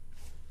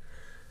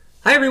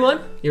Hi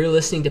everyone, you're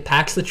listening to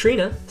Pax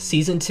Latrina,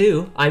 Season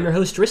 2. I'm your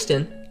host,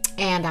 Tristan.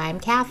 And I'm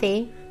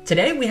Kathy.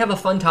 Today we have a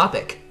fun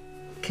topic.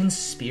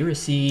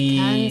 Conspiracy.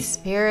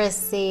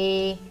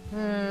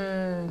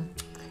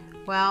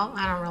 Well,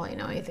 I don't really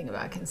know anything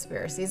about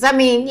conspiracies. I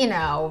mean,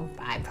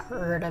 I've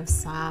heard of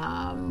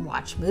some,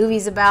 watched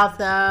movies about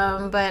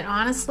them, but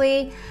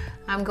honestly,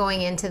 I'm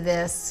going into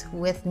this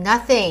with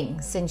nothing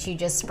since you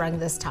just sprung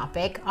this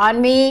topic on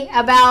me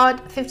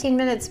about 15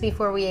 minutes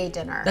before we ate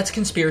dinner. That's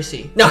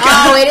conspiracy. No.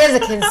 Oh, it is a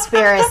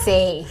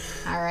conspiracy.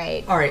 All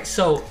right. All right,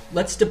 so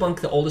let's debunk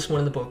the oldest one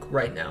in the book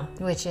right now.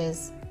 Which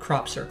is?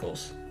 Crop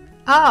circles.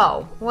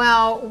 Oh,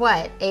 well,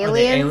 what? Aliens? Are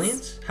they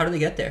aliens? How do they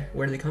get there?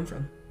 Where do they come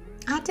from?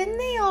 Didn't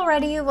they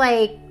already,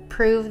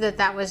 prove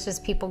that was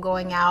just people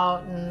going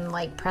out and,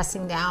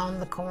 pressing down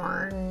the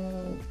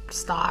corn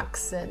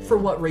stalks? And For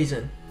what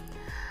reason?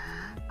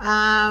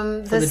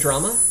 For the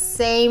drama?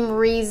 Same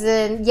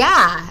reason.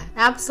 Yeah,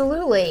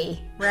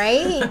 absolutely.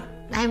 Right?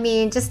 I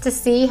mean, just to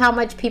see how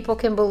much people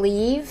can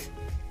believe.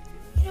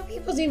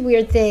 People do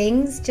weird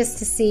things just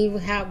to see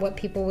what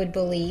people would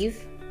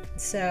believe.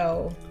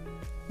 So,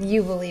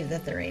 you believe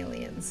that they're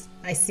aliens.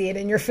 I see it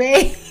in your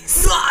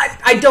face.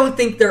 I don't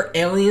think they're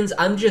aliens.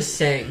 I'm just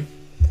saying.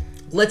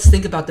 Let's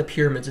think about the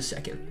pyramids a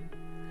second.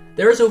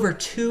 There's over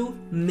 2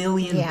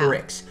 million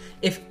bricks.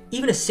 If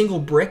even a single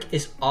brick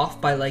is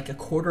off by a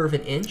quarter of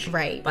an inch,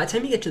 right, by the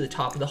time you get to the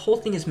top, the whole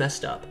thing is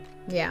messed up.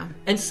 Yeah.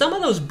 And some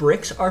of those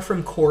bricks are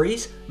from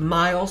quarries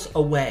miles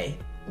away.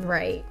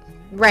 Right.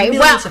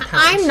 Millions of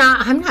pounds.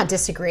 I'm not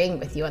disagreeing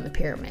with you on the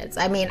pyramids.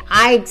 I mean,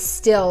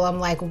 I'm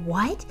like,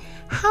 what?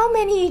 How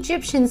many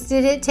Egyptians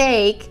did it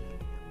take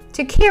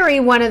to carry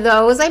one of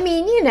those? I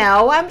mean,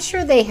 I'm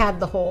sure they had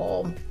the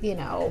whole,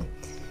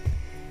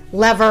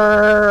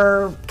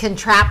 lever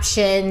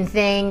contraption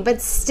thing,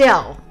 but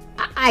still,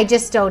 I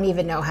just don't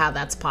even know how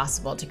that's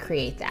possible to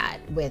create that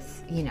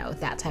with,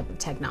 that type of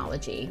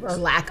technology or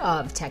lack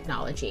of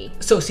technology.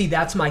 So see,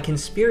 that's my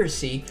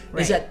conspiracy,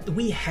 is that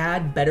we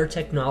had better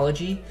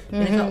technology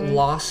and it got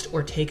lost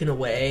or taken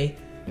away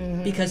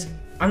because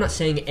I'm not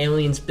saying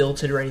aliens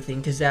built it or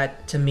anything, because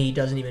that to me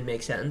doesn't even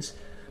make sense.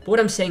 But what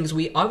I'm saying is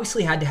we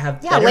obviously had to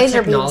have better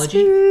laser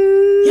technology.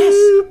 Beams.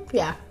 Yes.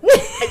 Yeah.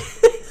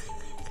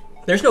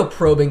 There's no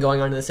probing going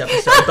on in this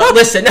episode, but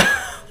listen.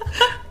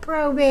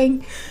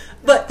 Probing.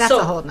 But that's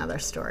a whole nother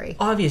story.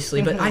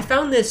 Obviously, but I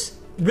found this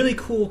really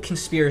cool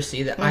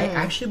conspiracy that I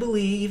actually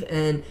believe,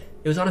 and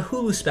it was on a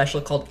Hulu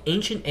special called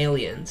Ancient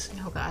Aliens.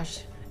 Oh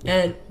gosh.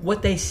 And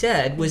what they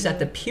said was that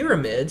the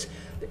pyramids,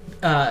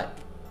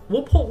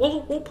 we'll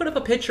put up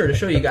a picture to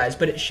show you guys,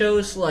 but it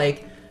shows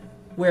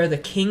where the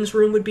king's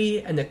room would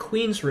be and the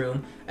queen's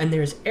room, and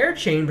there's air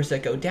chambers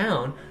that go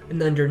down,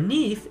 and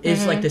underneath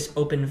is this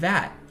open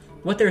vat.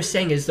 What they're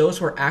saying is those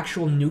were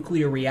actual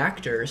nuclear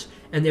reactors,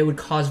 and they would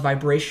cause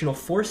vibrational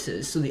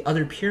forces, so the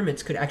other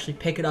pyramids could actually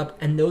pick it up,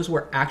 and those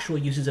were actual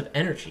uses of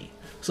energy.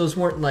 So those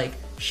weren't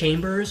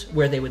chambers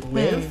where they would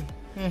live.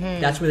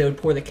 That's where they would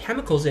pour the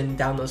chemicals in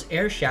down those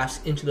air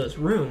shafts into those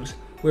rooms,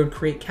 where it would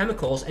create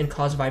chemicals and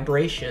cause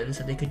vibrations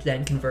that they could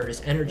then convert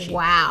as energy.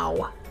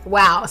 Wow.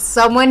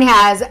 Someone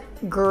has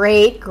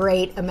great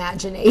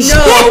imagination.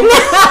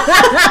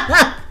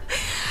 No!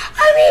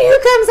 I mean, who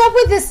comes up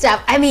with this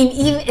stuff? I mean,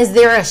 is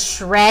there a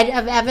shred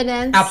of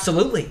evidence?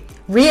 Absolutely.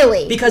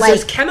 Really? Because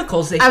there's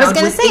chemicals they found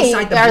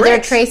inside the bricks. Are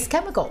there trace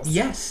chemicals?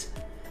 Yes.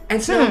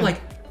 And so I'm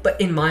but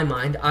in my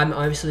mind, I'm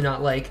obviously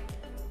not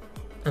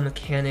a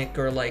mechanic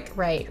or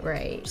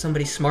right.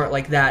 somebody smart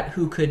like that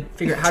who could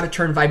figure out how to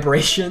turn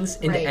vibrations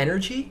into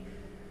energy.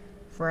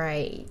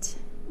 Right.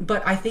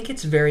 But I think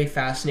it's very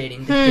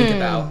fascinating to think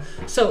about.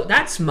 So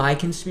that's my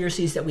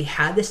conspiracy, is that we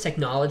had this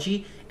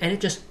technology and it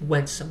just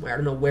went somewhere. I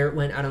don't know where it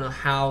went. I don't know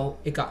how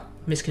it got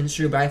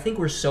misconstrued, but I think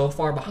we're so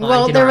far behind.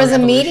 Well, there was a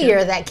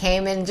meteor that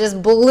came and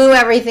just blew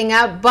everything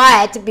up.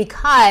 But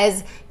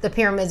because the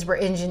pyramids were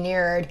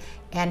engineered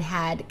and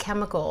had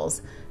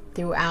chemicals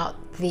throughout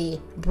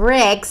the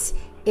bricks,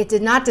 it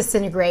did not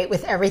disintegrate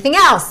with everything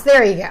else.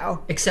 There you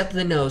go. Except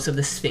the nose of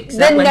the Sphinx.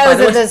 The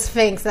nose of the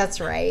Sphinx, that's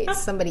right.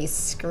 Somebody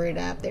screwed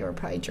up. They were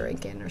probably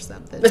drinking or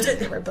something.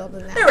 They were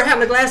building that. They were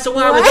having a glass of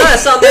wine with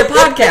us on their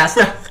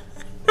podcast.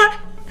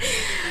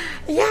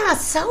 Yeah,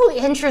 so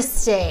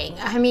interesting.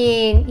 I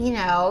mean,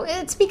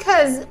 it's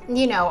because,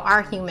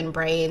 our human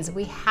brains,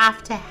 we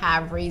have to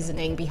have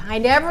reasoning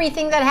behind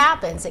everything that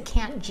happens. It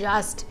can't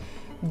just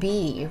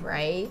be,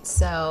 right?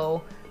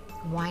 So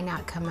why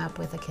not come up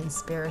with a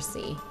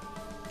conspiracy?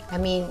 I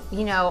mean,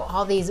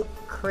 all these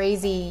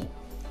crazy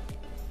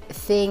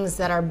things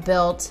that are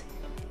built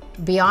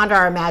beyond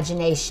our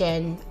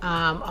imagination,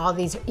 all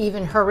these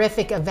even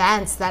horrific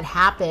events that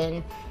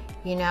happen,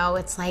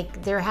 it's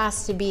there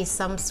has to be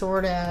some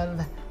sort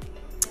of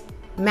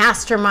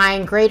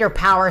mastermind, greater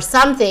power,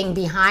 something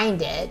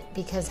behind it,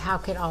 because how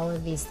could all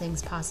of these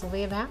things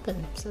possibly have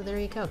happened? So there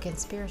you go,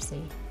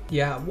 conspiracy.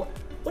 Yeah. What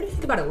do you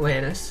think about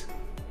Atlantis?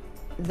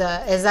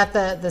 Is that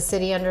the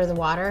city under the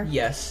water?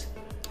 Yes.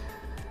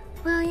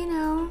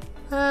 Well,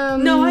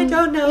 no, I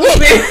don't know.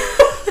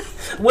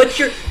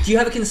 Do you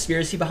have a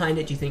conspiracy behind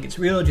it? Do you think it's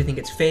real? Do you think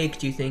it's fake?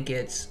 Do you think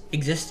it's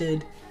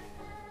existed?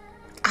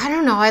 I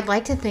don't know. I'd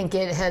like to think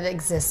it had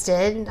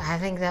existed. I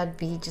think that'd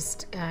be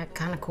just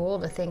kind of cool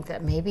to think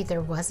that maybe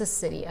there was a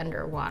city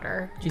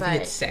underwater. Do you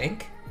think it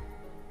sank?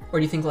 Or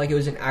do you think like it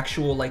was an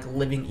actual like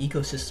living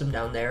ecosystem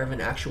down there of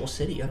an actual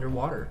city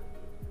underwater?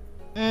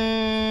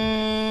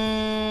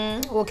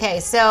 Okay,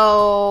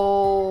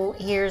 so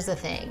here's the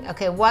thing.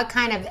 Okay, what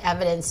kind of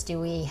evidence do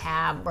we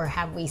have or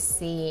have we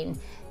seen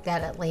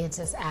that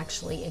Atlantis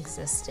actually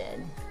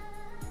existed?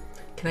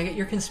 Can I get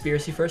your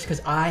conspiracy first?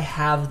 Because I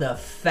have the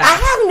facts. I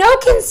have no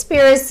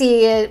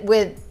conspiracy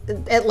with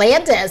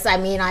Atlantis. I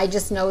mean, I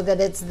just know that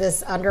it's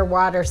this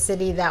underwater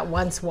city that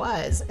once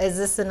was. Is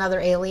this another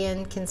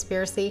alien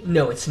conspiracy?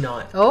 No, it's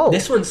not. Oh.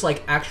 This one's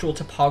like actual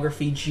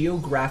topography,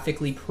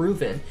 geographically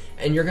proven,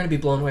 and you're going to be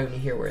blown away when you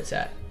hear where it's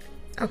at.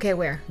 Okay,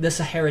 where? The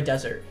Sahara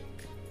Desert.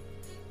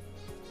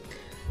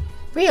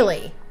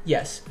 Really?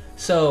 Yes.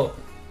 So,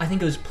 I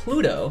think it was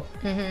Pluto,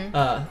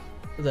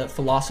 the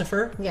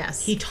philosopher.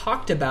 Yes. He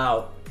talked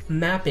about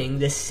mapping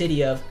this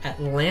city of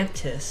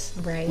Atlantis,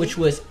 right, which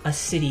was a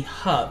city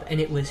hub, and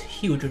it was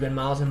huge. It would have been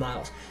miles and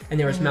miles. And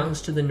there was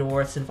mountains to the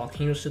north and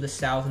volcanoes to the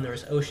south, and there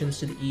was oceans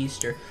to the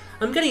east.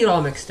 I'm getting it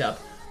all mixed up.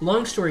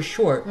 Long story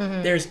short,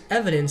 there's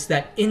evidence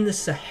that in the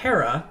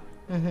Sahara,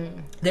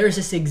 there's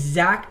this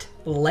exact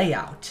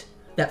layout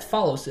that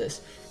follows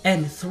this.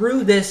 And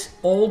through this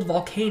old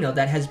volcano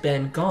that has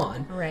been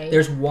gone,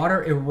 there's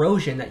water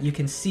erosion that you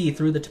can see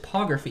through the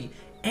topography.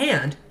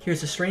 And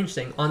here's the strange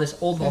thing, on this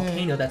old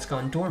volcano that's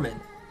gone dormant,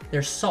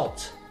 there's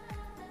salt.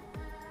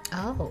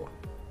 Oh,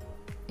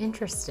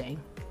 interesting.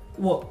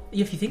 Well,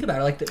 if you think about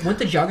it, like, wouldn't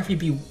the geography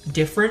be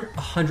different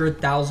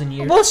 100,000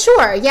 years? Well,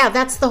 sure. Yeah,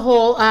 that's the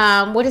whole,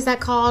 what is that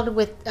called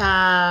with...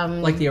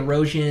 like the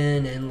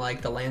erosion and,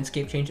 like, the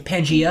landscape change.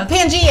 Pangea?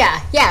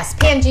 Pangea. Yes,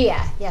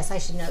 Pangea. Yes, I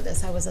should know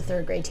this. I was a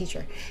third grade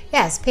teacher.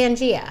 Yes,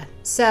 Pangea.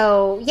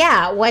 So,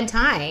 yeah, one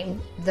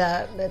time,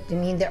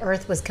 the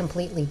Earth was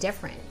completely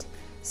different.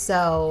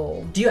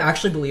 So... Do you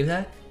actually believe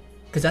that?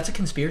 Because that's a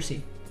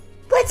conspiracy.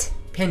 What?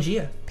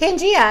 Pangea.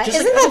 Pangea.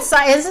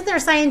 Isn't there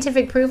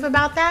scientific proof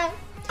about that?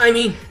 I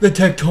mean, the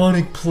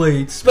tectonic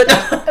plates, but...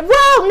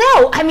 Well,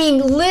 no. I mean,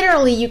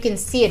 literally, you can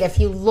see it if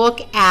you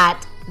look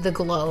at the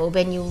globe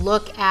and you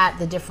look at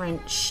the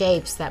different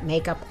shapes that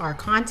make up our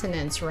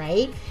continents,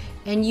 right?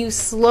 And you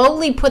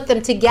slowly put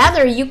them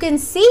together, you can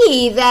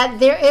see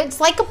that it's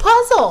like a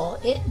puzzle.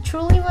 It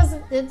truly was,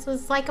 it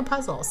was like a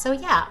puzzle. So,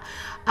 yeah.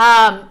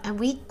 And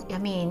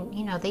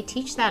they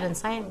teach that in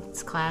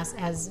science class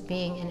as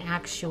being an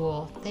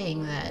actual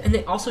thing that... And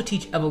they also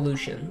teach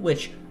evolution,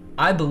 which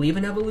I believe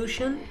in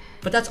evolution.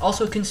 But that's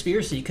also a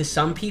conspiracy, because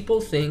some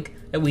people think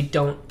that we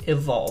don't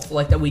evolve,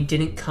 like that we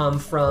didn't come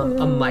from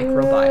a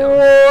microbiome.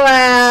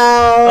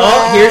 Well...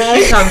 Oh, here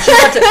she comes.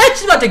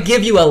 She's about to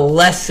give you a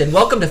lesson.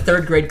 Welcome to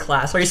third grade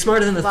class. Are you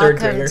smarter than the third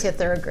grader? Welcome to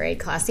third grade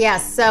class.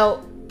 Yes.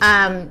 So,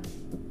 when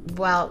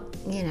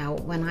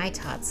I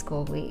taught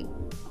school,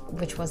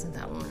 which wasn't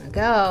that long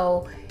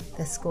ago,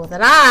 the school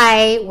that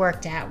I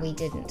worked at, we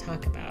didn't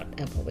talk about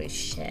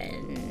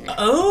evolution.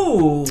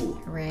 Oh!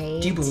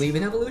 Right. Do you believe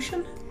in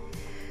evolution?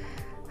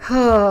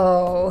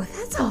 Oh,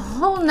 that's a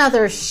whole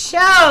nother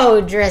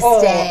show, Dristan.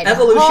 Oh,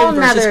 evolution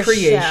versus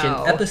creation,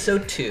 show.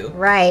 Episode 2.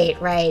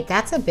 Right.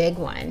 That's a big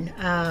one.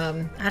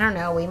 I don't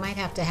know. We might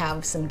have to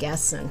have some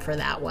guests in for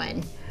that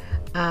one.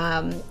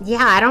 I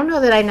don't know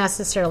that I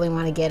necessarily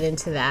want to get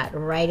into that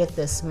right at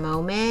this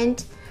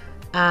moment.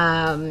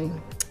 I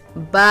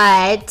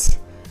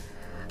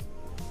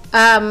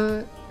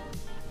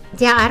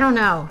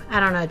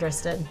don't know.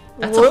 Dristan.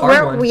 That's a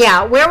hard one.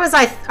 Yeah, where was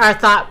our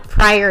thought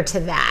prior to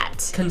that?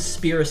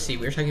 Conspiracy.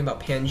 We were talking about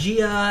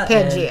Pangea.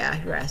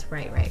 Yes,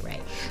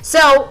 right.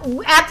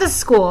 So at the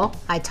school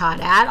I taught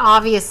at,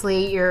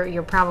 obviously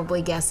you're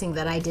probably guessing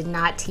that I did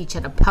not teach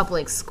at a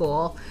public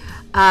school.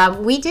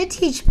 We did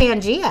teach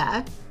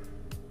Pangea.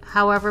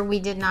 However, we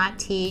did not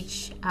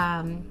teach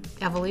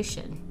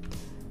evolution.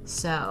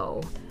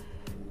 So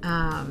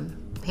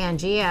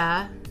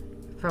Pangea,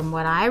 from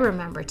what I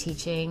remember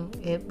teaching,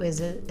 it was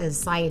a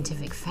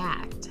scientific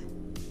fact.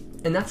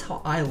 And that's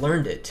how I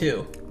learned it,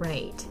 too.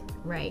 Right.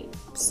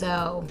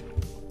 So,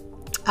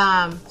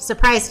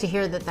 surprised to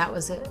hear that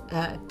was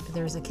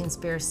there was a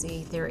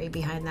conspiracy theory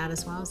behind that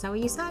as well. Is that what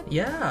you said?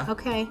 Yeah.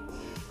 Okay.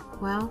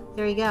 Well,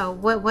 there you go.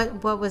 What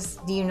was,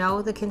 do you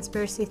know the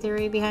conspiracy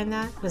theory behind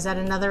that? Was that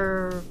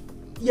another...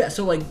 Yeah,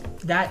 so,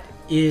 that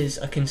is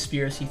a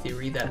conspiracy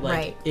theory that,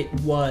 it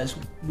was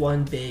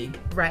one big...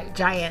 Right,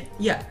 giant.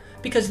 Yeah.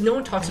 Because no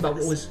one talks about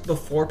what was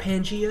before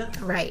Pangea.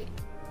 Right.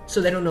 So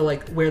they don't know,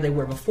 where they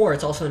were before.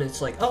 It's also,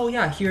 it's like, oh,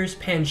 yeah, here's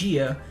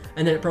Pangea,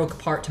 and then it broke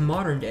apart to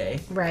modern day.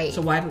 Right.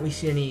 So why haven't we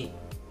seen any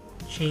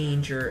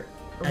change or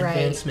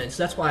advancement? Right.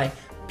 So that's why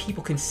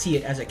people can see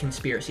it as a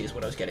conspiracy is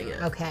what I was getting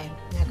at. Okay.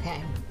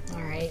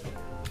 All right.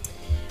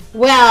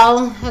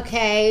 Well,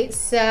 okay,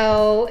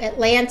 so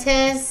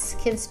Atlantis,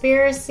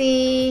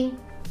 conspiracy...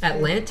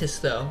 Atlantis,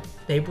 though,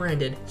 they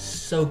branded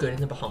so good in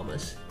the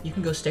Bahamas. You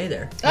can go stay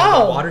there.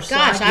 Oh, water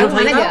slide. gosh, I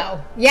want to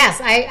go. Yes,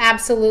 I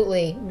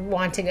absolutely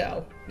want to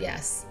go.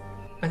 Yes.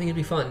 I think it'd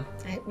be fun.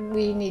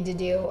 We need to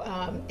do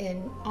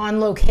an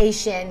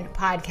on-location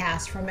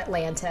podcast from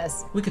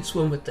Atlantis. We could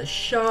swim with the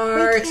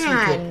sharks. We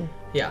can.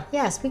 Yeah.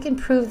 Yes, we can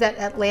prove that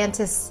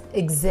Atlantis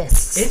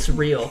exists. It's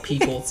real,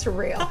 people. It's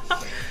real.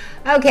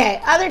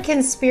 Okay, other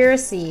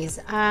conspiracies.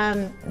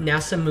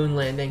 NASA moon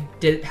landing.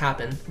 Did it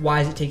happen?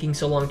 Why is it taking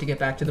so long to get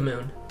back to the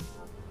moon?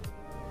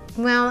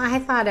 Well, I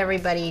thought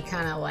everybody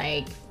kind of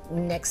like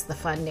nixed the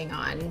funding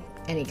on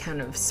any kind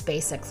of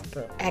space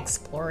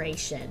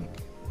exploration.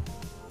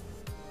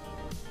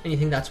 And you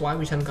think that's why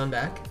we just haven't gone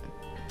back?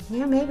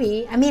 Yeah,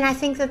 maybe. I mean, I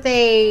think that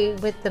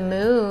with the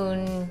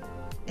moon,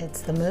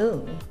 it's the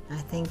moon. I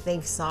think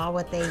they saw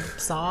what they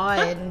saw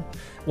and...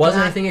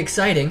 Wasn't anything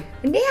exciting.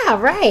 Yeah,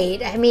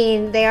 right. I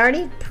mean, they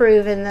already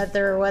proven that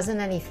there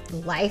wasn't any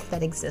life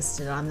that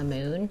existed on the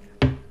moon.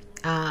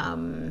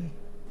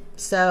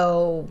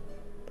 So,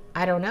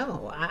 I don't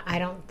know. I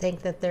don't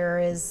think that there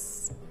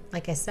is,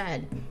 like I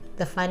said,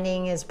 the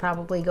funding is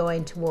probably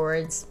going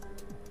towards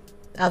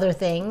other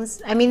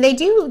things. I mean,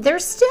 they're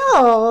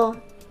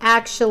still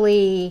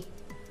actually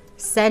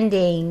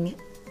sending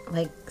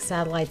like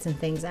satellites and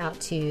things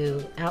out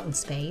in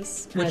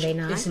space. Which are they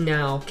not? is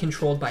now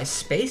controlled by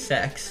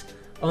SpaceX,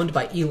 owned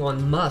by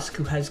Elon Musk,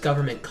 who has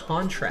government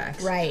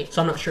contracts. Right.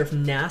 So I'm not sure if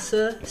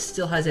NASA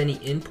still has any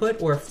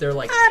input or if they're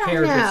like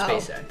paired with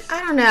SpaceX. I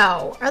don't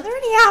know. Are there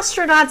any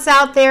astronauts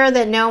out there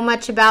that know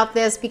much about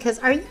this? Because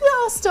are you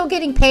all still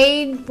getting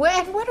paid?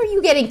 What are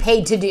you getting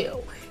paid to do?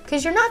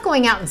 Because you're not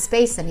going out in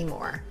space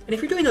anymore. And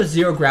if you're doing those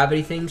zero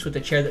gravity things with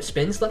the chair that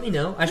spins, let me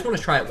know. I just want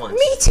to try it once.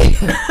 Me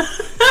too.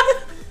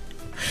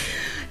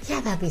 Yeah,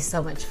 that'd be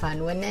so much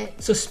fun, wouldn't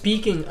it? So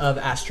speaking of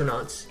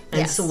astronauts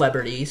and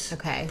celebrities,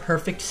 okay,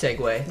 perfect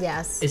segue.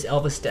 Yes. Is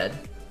Elvis dead?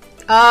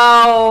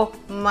 Oh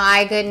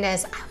my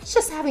goodness! I was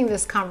just having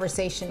this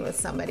conversation with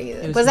somebody.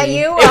 Was that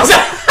you?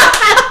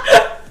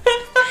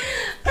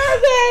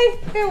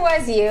 Okay, it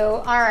was you.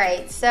 All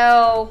right.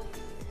 So,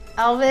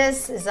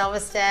 is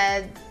Elvis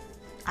dead?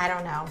 I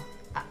don't know.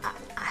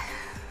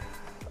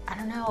 I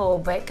don't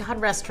know, but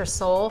God rest her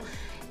soul.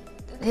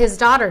 His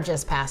daughter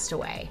just passed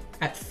away.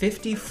 At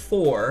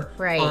 54,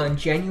 on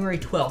January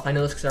 12th, I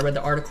know this because I read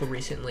the article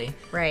recently.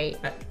 Right.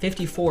 At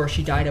 54,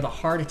 she died of a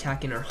heart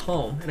attack in her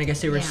home, and I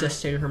guess they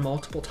resuscitated her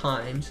multiple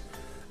times.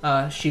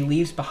 She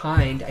leaves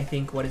behind, I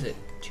think,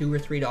 2 or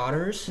 3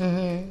 daughters?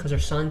 Because her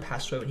son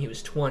passed away when he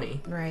was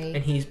 20. Right.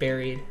 And he's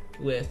buried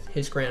with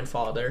his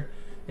grandfather,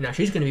 and now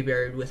she's going to be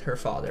buried with her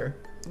father.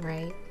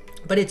 Right.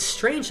 But it's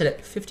strange that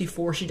at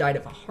 54, she died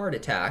of a heart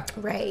attack.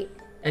 Right.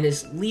 And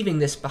is leaving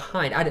this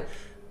behind.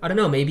 I don't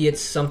know, maybe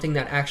it's something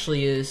that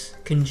actually is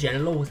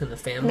congenital within the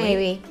family.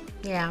 Maybe,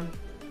 yeah.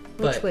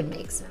 Which would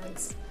make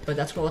sense. But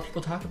that's what a lot of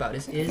people talk about,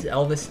 is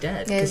Elvis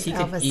dead? Because he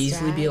could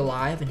easily be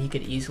alive, and he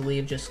could easily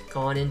have just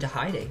gone into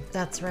hiding.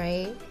 That's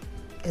right.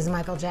 Is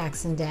Michael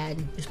Jackson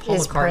dead? Is Paul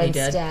McCartney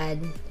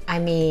dead? I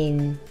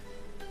mean,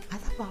 I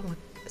thought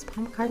is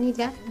Paul McCartney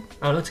dead?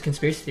 I don't know, it's a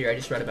conspiracy theory I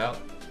just read about.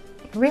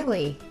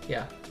 Really?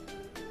 Yeah.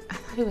 I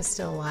thought he was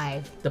still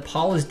alive. The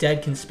Paul is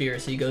dead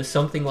conspiracy goes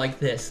something like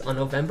this. On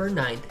November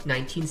 9th,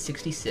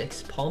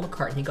 1966, Paul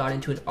McCartney got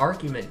into an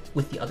argument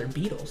with the other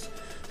Beatles,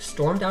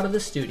 stormed out of the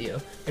studio,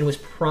 and was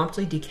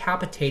promptly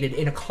decapitated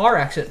in a car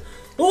accident.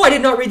 Oh, I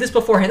did not read this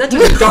beforehand. That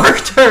took a dark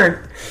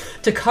turn.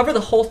 To cover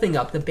the whole thing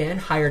up, the band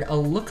hired a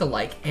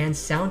look-alike and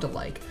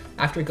sound-alike.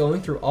 After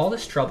going through all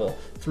this trouble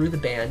through the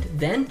band,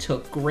 then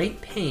took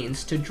great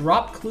pains to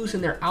drop clues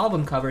in their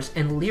album covers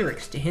and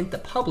lyrics to hint the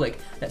public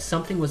that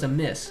something was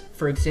amiss.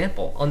 For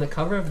example, on the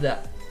cover of the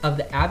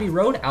Abbey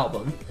Road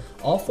album,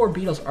 all 4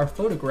 Beatles are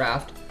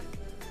photographed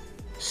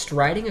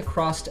striding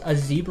across a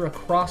zebra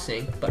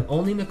crossing, but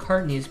only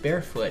McCartney is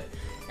barefoot,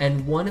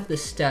 and one of the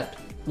stepped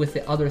with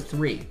the other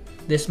 3.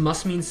 This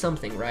must mean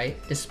something, right?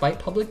 Despite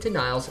public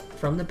denials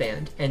from the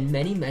band and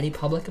many, many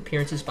public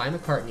appearances by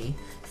McCartney,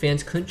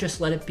 fans couldn't just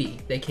let it be.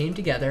 They came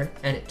together,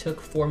 and it took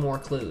 4 more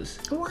clues.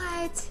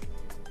 What?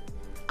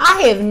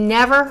 I have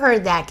never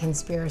heard that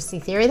conspiracy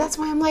theory. That's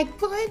why I'm like,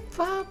 what?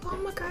 Paul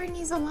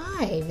McCartney's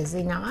alive, is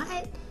he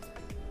not?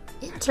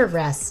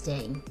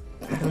 Interesting.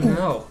 I don't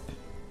know.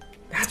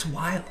 That's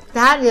wild.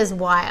 That is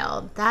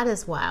wild. That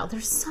is wild.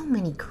 There's so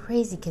many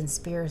crazy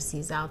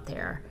conspiracies out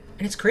there.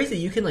 And it's crazy.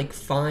 You can,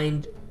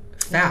 find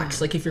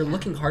facts. If you're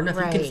looking hard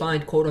enough, you can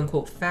find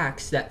quote-unquote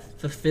facts that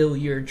fulfill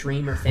your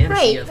dream or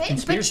fantasy of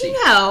conspiracy.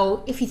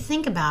 But if you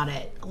think about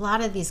it, a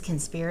lot of these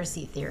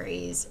conspiracy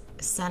theories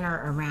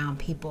center around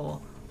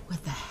people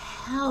with a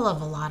hell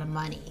of a lot of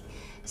money.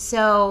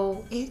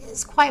 So it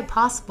is quite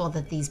possible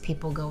that these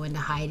people go into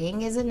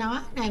hiding, is it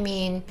not? I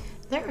mean,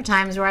 there are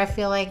times where I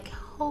feel like,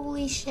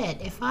 holy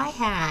shit, if I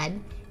had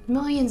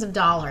millions of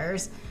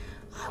dollars,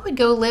 I would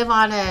go live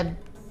on a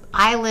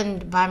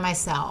island by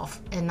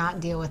myself and not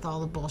deal with all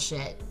the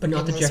bullshit. But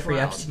not the Jeffrey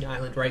Epstein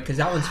Island, right? Because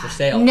that one's for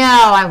sale. No,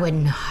 I would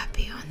not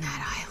be on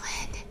that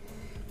island.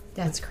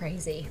 That's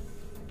crazy.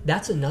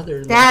 That's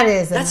another.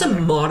 That's a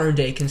modern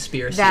day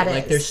conspiracy. That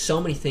like, is. there's so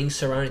many things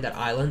surrounding that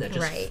island that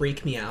just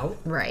freak me out.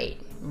 Right.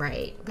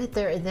 But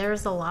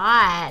there's a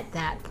lot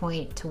that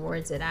point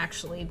towards it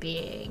actually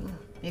being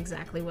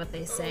exactly what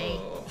they say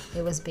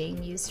it was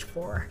being used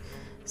for.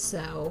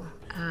 So,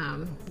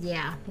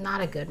 yeah,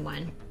 not a good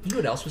one. You know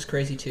what else was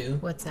crazy too?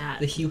 What's that?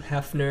 The Hugh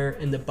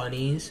Hefner and the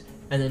bunnies,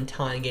 and then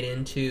tying it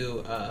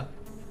into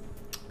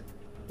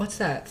what's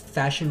that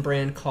fashion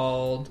brand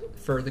called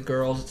for the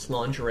girls? It's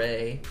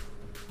lingerie.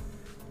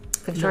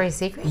 Victoria's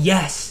Secret?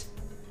 Yes.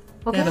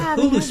 Okay, They have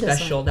a Hulu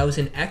special that was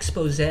an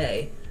expose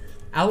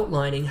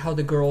outlining how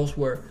the girls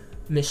were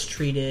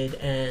mistreated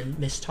and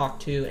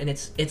mistalked to, and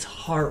it's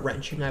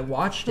heart-wrenching. I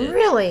watched it.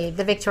 Really?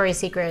 The Victoria's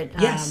Secret?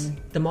 Yes,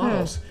 the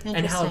models.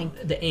 And how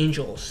the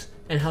angels,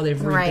 and how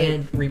they've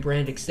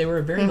rebranded. Because they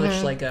were very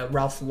much like a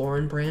Ralph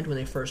Lauren brand when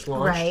they first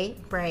launched.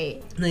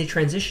 Right. And they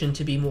transitioned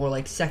to be more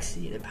like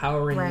sexy and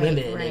empowering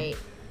women. And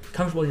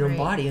comfortable in your own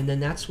body, and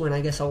then that's when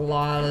I guess a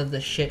lot of the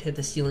shit hit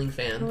the ceiling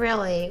fan.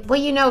 Really?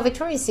 Well,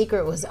 Victoria's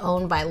Secret was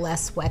owned by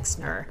Les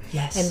Wexner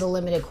and the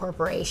Limited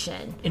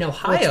Corporation. In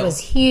Ohio. Which was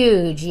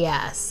huge,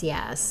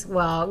 yes.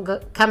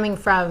 Well, coming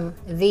from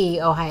the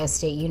Ohio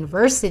State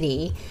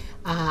University,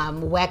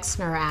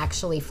 Wexner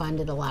actually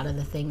funded a lot of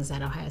the things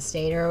at Ohio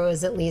State, or it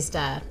was at least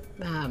an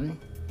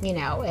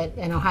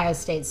Ohio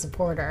State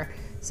supporter.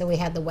 So we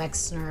had the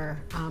Wexner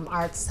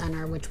Arts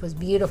Center, which was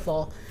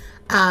beautiful.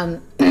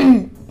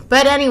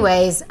 But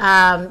anyways,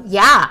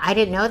 I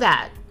didn't know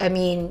that. I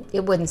mean,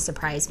 it wouldn't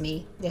surprise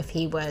me if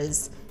he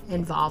was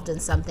involved in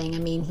something. I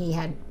mean, he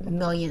had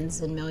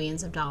millions and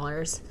millions of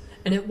dollars.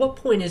 And at what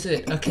point is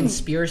it a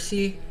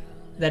conspiracy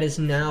that is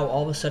now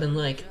all of a sudden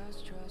like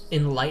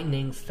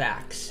enlightening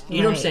facts?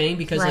 You know what I'm saying?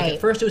 Because like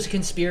at first it was a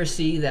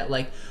conspiracy that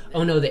like,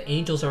 oh no, the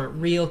angels aren't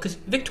real. Because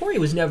Victoria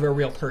was never a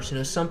real person.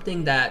 It was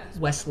something that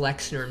Wes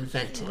Lexner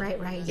invented.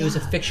 Right. It was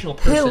a fictional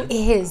person. Who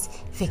is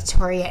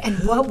Victoria, and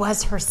what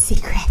was her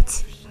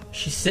secret?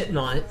 She's sitting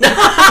on it.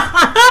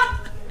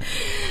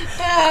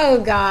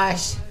 Oh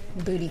gosh,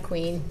 booty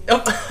queen.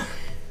 Oh.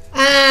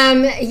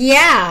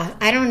 Yeah,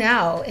 I don't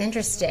know.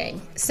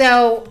 Interesting.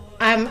 So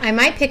I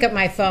might pick up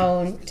my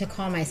phone to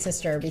call my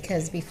sister,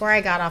 because before I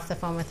got off the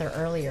phone with her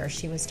earlier,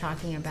 she was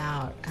talking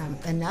about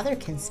another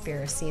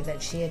conspiracy that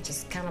she had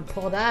just kind of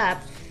pulled up,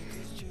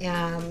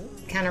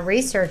 kind of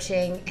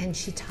researching, and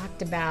she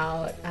talked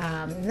about,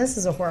 and this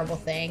is a horrible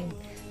thing,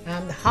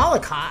 the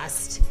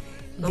Holocaust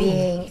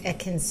being a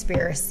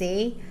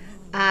conspiracy.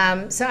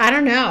 So I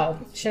don't know.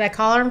 Should I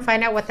call her and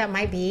find out what that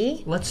might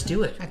be? Let's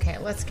do it. Okay,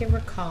 let's give her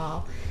a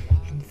call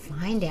and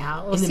find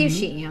out. We'll see if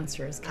she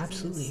answers.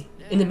 Absolutely.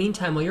 In the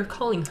meantime, while you're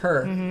calling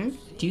her,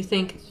 do you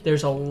think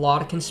there's a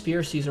lot of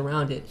conspiracies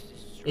around it?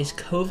 Is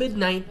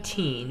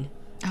COVID-19,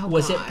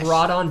 it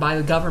brought on by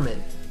the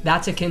government?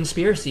 That's a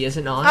conspiracy, is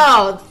it not?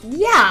 Oh,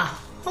 yeah.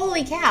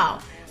 Holy cow.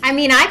 I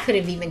mean, I could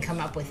have even come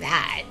up with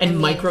that. And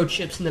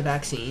microchips in the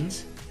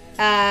vaccines?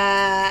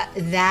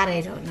 That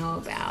I don't know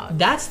about.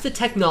 That's the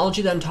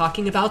technology that I'm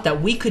talking about,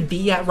 that we could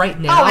be at right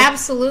now. Oh,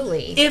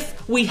 absolutely.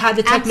 If we had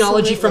the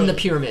technology from the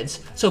pyramids.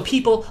 So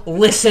people,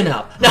 listen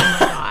up. Oh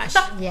my gosh.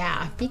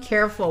 Yeah. Be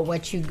careful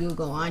what you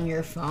Google on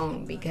your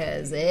phone,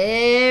 because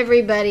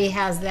everybody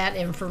has that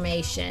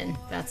information.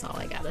 That's all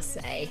I gotta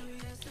say.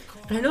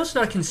 And I know it's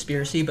not a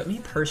conspiracy, but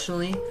me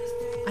personally,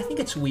 I think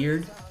it's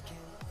weird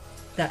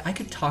that I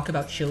could talk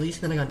about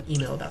Chili's and then I got an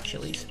email about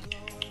Chili's.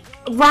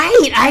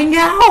 Right, I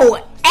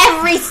know.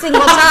 Every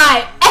single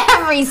time.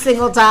 Every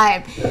single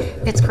time.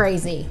 It's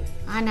crazy.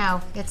 I know.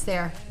 It's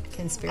their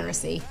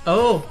conspiracy.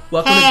 Oh,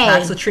 welcome to the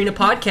Pax Latrina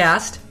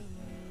podcast.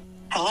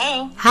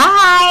 Hello.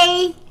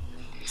 Hi.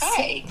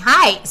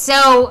 Hi.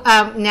 So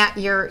now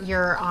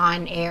you're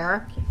on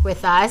air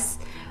with us,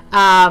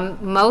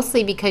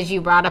 mostly because you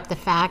brought up the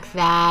fact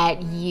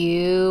that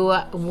you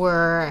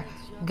were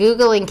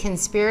Googling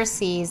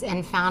conspiracies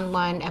and found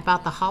one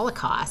about the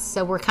Holocaust.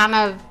 So we're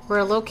a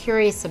little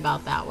curious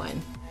about that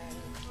one.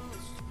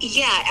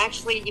 Yeah,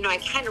 actually, I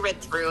kind of read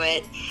through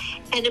it,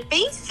 and it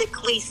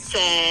basically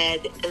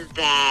said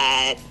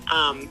that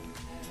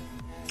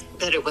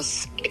that it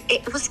was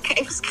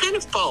kind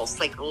of false.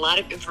 Like, a lot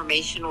of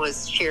information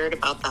was shared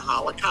about the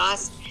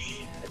Holocaust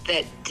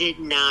that did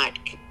not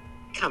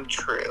come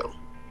true.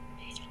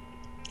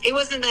 It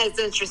wasn't as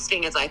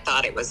interesting as I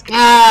thought it was going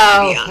to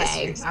be.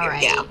 Okay. All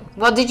right. Yeah.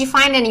 Well, did you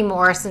find any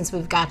more since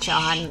we've got you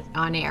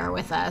on air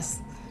with us?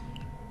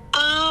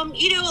 A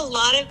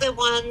lot of the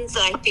ones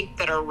I think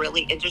that are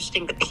really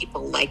interesting that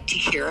people like to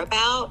hear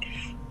about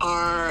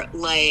are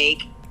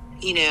like,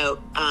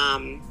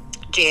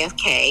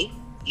 JFK.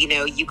 You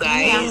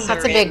guys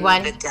that's are a big in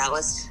one. The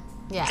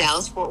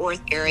Dallas-Fort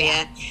Worth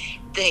area.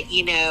 That,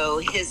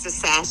 his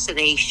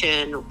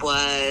assassination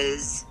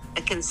was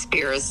a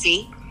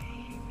conspiracy.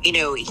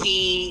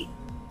 He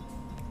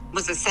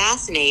was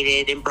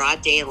assassinated in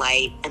broad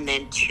daylight, and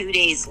then 2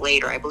 days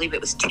later, I believe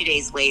it was 2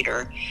 days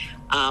later,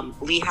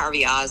 Lee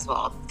Harvey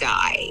Oswald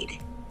died.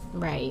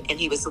 Right. And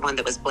he was the one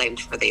that was blamed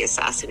for the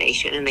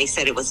assassination, and they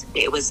said it was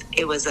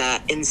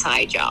a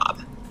inside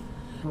job.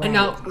 And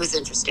now It was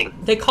interesting.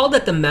 they called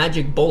it the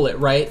magic bullet,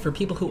 right? For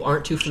people who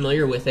aren't too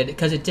familiar with it,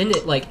 because it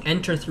didn't like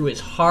enter through his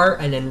heart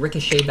and then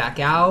ricochet back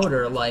out,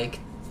 or like.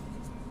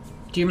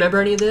 Do you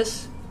remember any of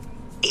this?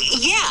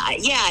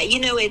 Yeah, you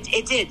know, it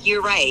did.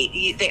 You're right.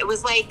 It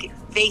was like,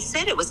 they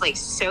said it was like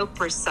so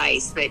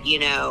precise that, you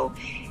know,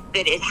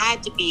 that it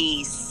had to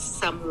be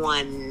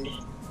someone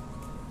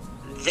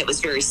that was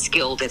very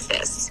skilled at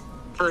this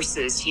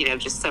versus, you know,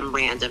 just some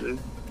random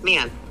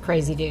man.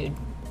 Crazy dude.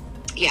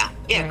 Yeah,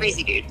 Right.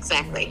 crazy dude,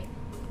 exactly.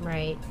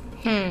 Right.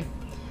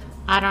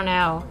 I don't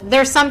know.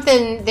 There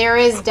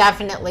is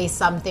definitely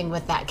something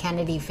with that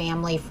Kennedy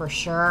family for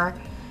sure.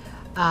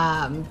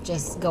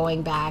 Just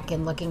going back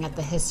and looking at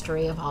the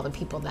history of all the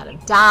people that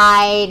have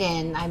died,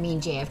 and I mean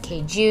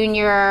JFK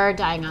Jr.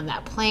 dying on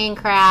that plane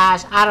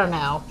crash. I don't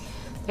know.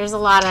 There's a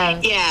lot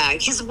of Yeah,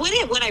 because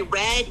what I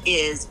read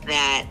is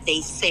that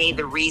they say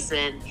the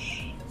reason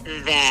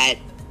that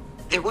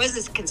there was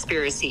this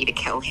conspiracy to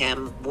kill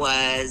him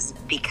was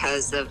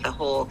because of the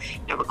whole, you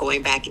know, we're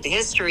going back into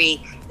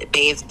history, the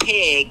Bay of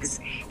Pigs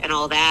and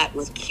all that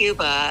with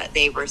Cuba.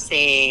 They were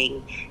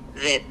saying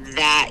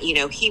that, you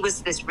know, he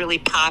was this really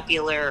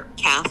popular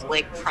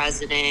Catholic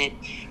president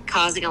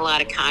causing a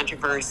lot of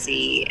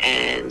controversy,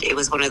 and it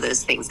was one of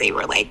those things they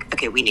were like,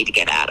 okay, we need to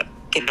get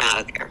him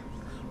out of there.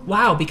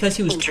 Wow, because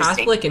he was Interesting.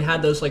 Catholic and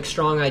had those like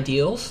strong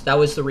ideals. That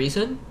was the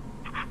reason.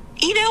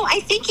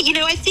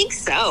 I think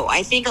so.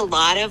 I think a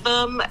lot of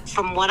them,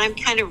 from what I'm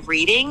kind of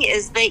reading,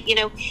 is that, you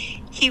know,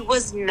 he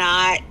wasn't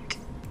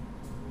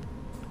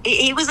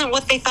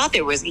what they thought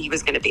he was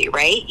going to be,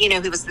 right? You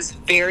know, he was this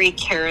very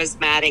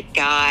charismatic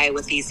guy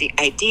with these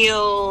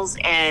ideals,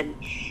 and,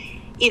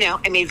 you know,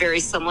 I mean, very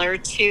similar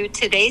to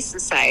today's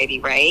society,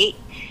 right?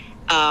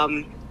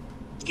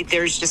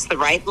 There's just the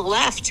right and the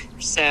left.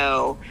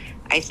 So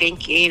I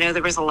think, you know,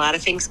 there was a lot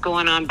of things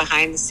going on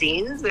behind the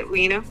scenes that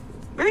we're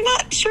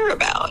not sure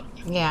about.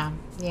 yeah.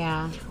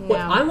 What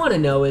I want to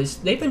know is,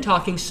 they've been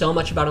talking so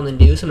much about on the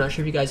news, I'm not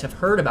sure if you guys have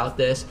heard about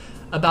this,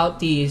 about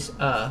these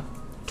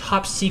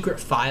top secret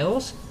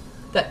files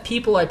that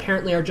people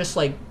apparently are just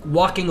like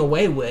walking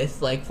away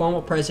with. Like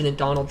former President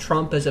Donald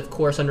Trump is of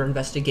course under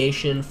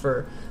investigation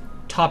for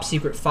top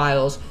secret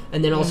files,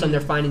 and then all of a sudden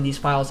they're finding these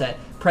files at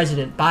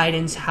President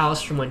Biden's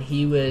house from when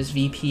he was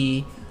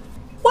VP.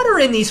 What are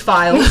in these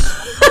files?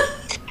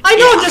 I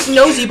know I'm just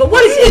nosy, but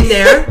what is in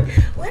there?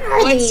 What are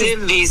What's these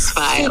in these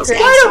files? secret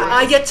Why don't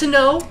I get to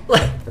know?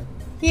 Like,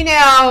 You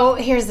know,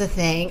 here's the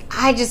thing.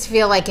 I just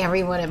feel like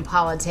everyone in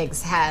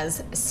politics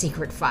has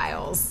secret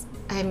files.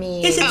 I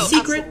mean, Is it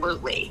secret?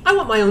 Absolutely. I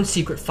want my own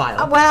secret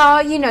file.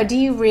 well, you know, do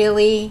you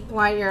really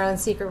want your own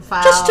secret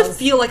files? Just to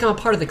feel like I'm a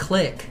part of the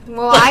clique.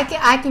 Well, I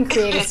can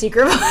create a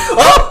secret file.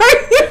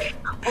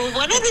 Well,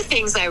 one of the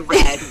things I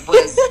read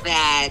was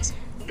that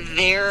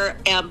they're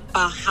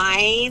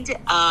behind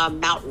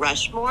Mount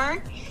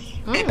Rushmore,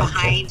 and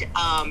behind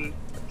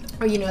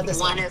Oh, you know this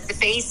one of the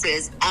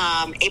faces,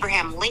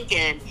 Abraham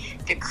Lincoln,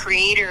 the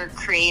creator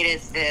created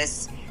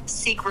this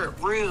secret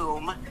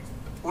room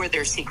where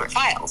there's secret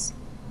files.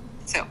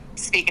 So,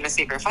 speaking of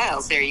secret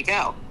files, there you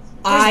go.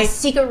 There's a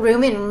secret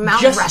room in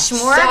Mount just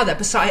Rushmore. saw that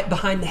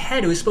behind the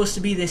head. It was supposed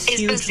to be this It's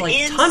huge just like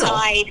inside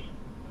tunnel.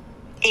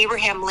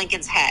 Abraham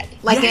Lincoln's head.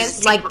 Like There's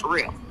a secret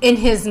room. in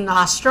his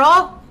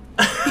nostril.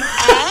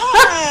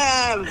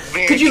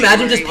 Could you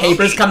imagine just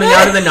papers coming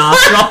out of the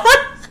nostril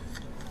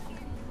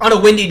on a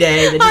windy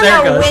day? Then On there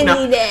it a goes. windy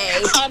No.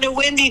 day. On a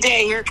windy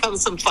day, here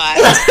comes some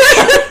files.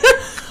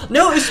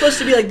 No, it was supposed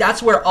to be like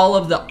that's where all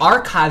of the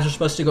archives are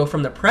supposed to go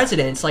from the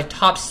presidents, like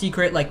top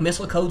secret, like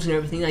missile codes and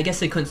everything. I guess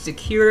they couldn't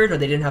secure it or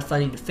they didn't have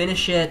funding to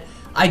finish it.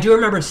 I do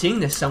remember seeing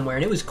this somewhere,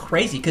 and it was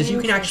crazy because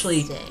you can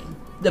actually, Interesting.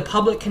 the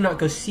public cannot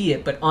go see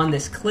it, but on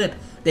this clip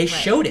they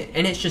showed it,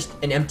 and it's just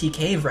an empty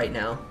cave right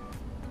now.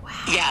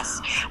 Yes.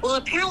 Well,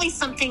 apparently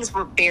some things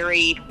were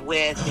buried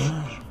with,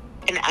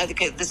 and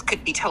this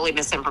could be totally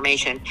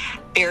misinformation,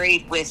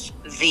 buried with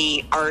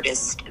the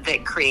artist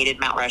that created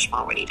Mount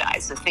Rushmore when he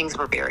died. So things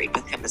were buried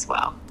with him as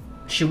well.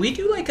 Should we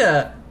do like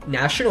a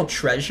national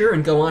treasure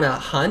and go on a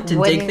hunt and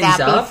Wouldn't dig things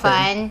that be up?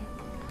 fun?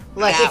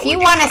 Look, That if you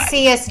would be want to fun.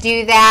 see us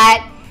do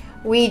that,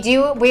 we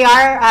do. We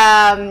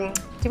are.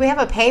 Do we have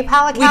a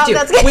PayPal account? We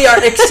do. We are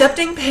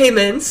accepting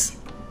payments.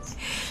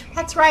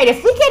 That's right.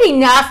 If we get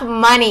enough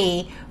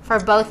money for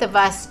both of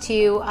us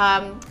to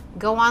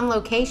go on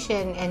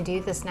location and do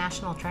this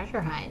national treasure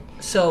hunt.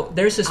 So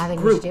there's this I think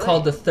we group should do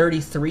called it. the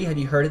 33. Have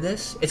you heard of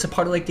this? It's a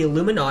part of like the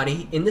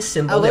Illuminati in the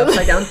symbol, the Illumi-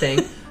 upside down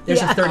thing. There's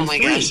Yeah. a 33. Oh my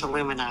gosh,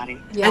 Illuminati.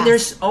 Yeah. And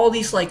there's all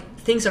these like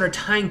things that are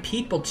tying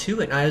people to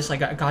it. And I was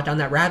like, I got down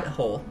that rabbit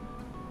hole.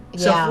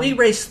 So Yeah. if we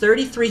raise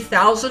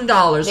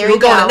 $33,000, There we'll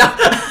you go on go. a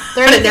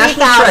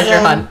national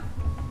treasure 33,000. hunt.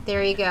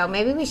 There you go.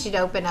 Maybe we should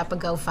open up a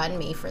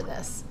GoFundMe for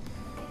this.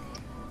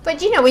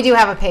 But you know, we do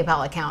have a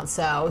PayPal account,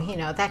 so you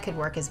know that could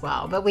work as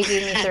well. But we do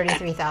need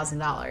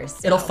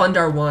 $33,000. It'll fund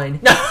our wine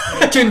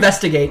to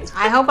investigate.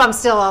 I hope I'm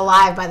still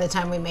alive by the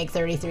time we make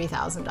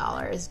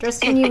 $33,000.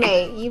 Tristan,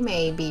 you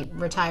may be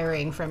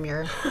retiring from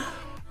your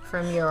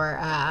From the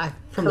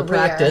career,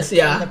 practice,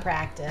 yeah. from the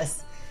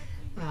practice.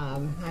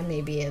 I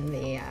may be in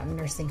the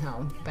nursing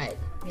home, but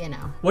you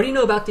know. What do you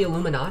know about the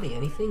Illuminati?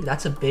 Anything?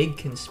 That's a big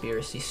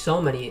conspiracy.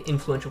 So many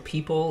influential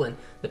people and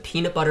the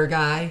peanut butter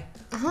guy.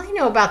 All I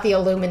know about the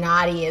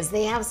Illuminati is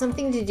they have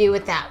something to do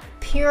with that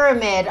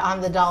pyramid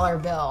on the dollar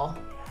bill,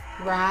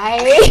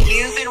 right?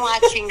 You've been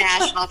watching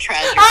National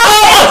Treasure.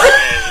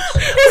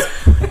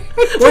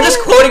 We're just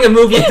quoting a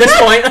movie at this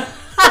point.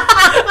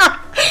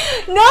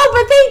 No,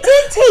 but they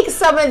did take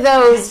some of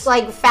those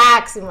like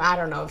facts, and I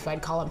don't know if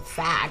I'd call them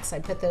facts. I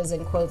put those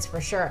in quotes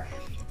for sure.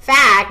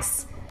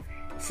 Facts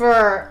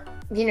for,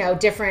 you know,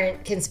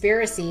 different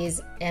conspiracies,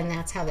 and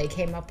that's how they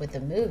came up with the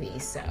movie.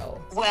 So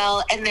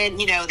Well, and then,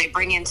 you know, they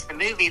bring into the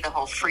movie the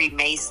whole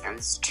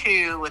Freemasons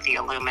too with the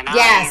Illuminati.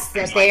 yes,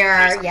 that they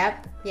are.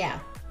 Yep, yeah.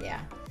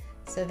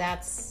 So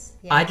that's.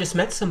 Yeah. I just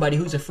met somebody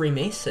who's a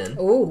Freemason.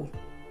 Ooh,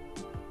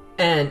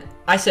 And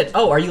I said,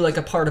 "Oh, are you like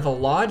a part of a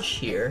lodge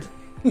here?"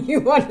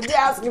 you wanted to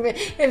ask him if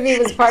he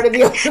was part of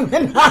the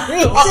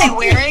Illuminati. Was he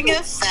wearing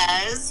a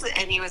fez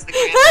and he was the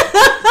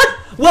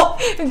grand? Well,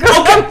 okay,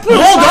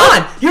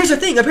 hold on. Here's the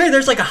thing. Apparently,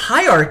 there's like a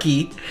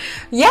hierarchy,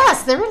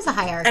 Yes, there is a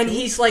hierarchy. and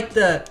he's like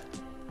the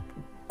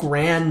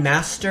Grand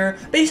Master,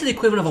 basically the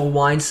equivalent of a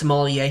wine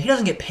sommelier. He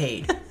doesn't get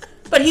paid,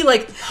 but he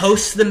like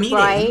hosts the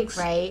meetings.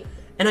 right.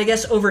 And I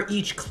guess over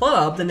each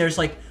club, then there's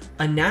like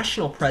a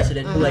national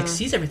president who like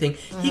sees everything.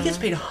 He gets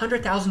paid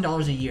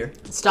 $100,000 a year.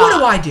 Stop. What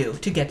do I do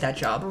to get that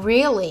job?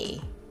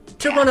 Really?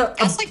 To run a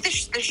That's like the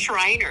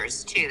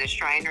Shriners too. The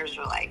Shriners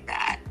are like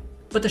that.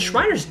 But the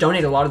Shriners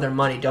donate a lot of their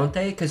money, don't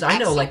they? Because I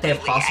know like they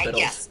have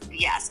Absolutely. hospitals.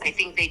 Yes. I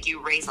think they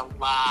do raise a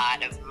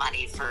lot of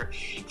money for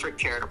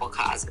charitable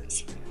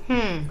causes.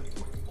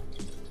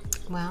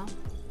 Well,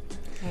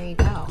 there you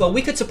go. Well,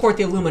 we could support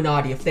the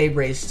Illuminati if they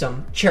raised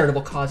some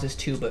charitable causes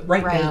too, but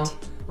right now,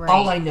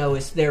 all I know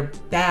is they're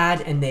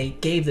bad and they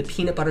gave the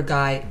peanut butter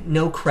guy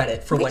no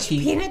credit for what Which he...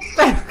 peanut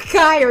butter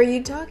guy are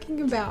you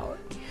talking about?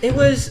 It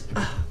was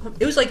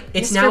like,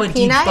 it's Mr. now a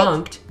Peanut?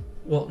 debunked...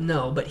 Well,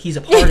 no, but he's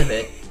a part of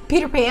it.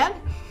 Peter Pan?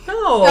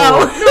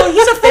 No,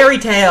 he's a fairy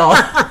tale.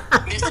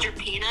 Mr.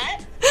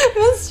 Peanut?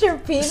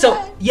 Mr. Peanut?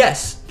 So,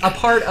 yes, a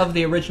part of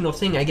the original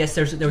thing, I guess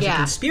there was a Yeah.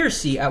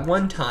 conspiracy at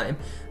one time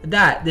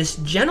that this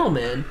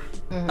gentleman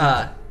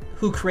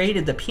who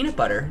created the peanut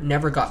butter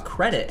never got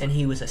credit, and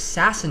he was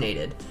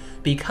assassinated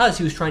because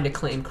he was trying to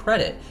claim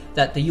credit,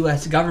 that the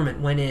U.S. government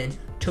went in,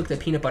 took the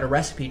peanut butter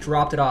recipe,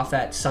 dropped it off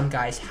at some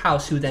guy's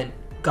house who then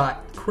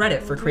got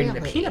credit for creating the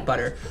Really? peanut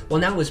butter. Well,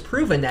 now it was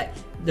proven that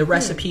the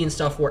recipe and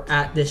stuff were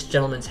at this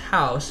gentleman's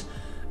house.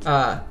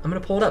 I'm going to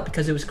pull it up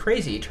because it was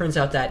crazy. It turns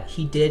out that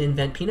he did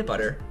invent peanut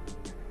butter.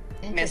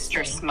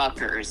 Mr.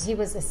 Smuckers. He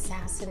was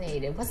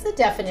assassinated. What's the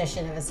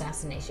definition of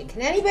assassination?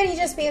 Can anybody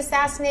just be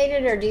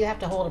assassinated, or do you have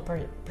to hold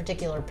a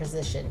particular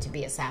position to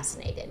be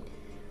assassinated?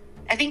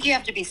 I think you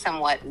have to be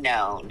somewhat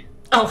known.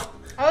 Oh,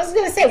 I was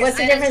going to say, what's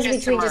the Because difference then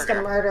it's just between a just a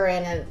murder. murder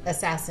and an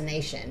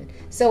assassination?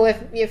 So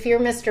if you're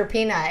Mr.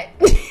 Peanut,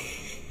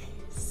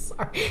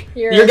 sorry,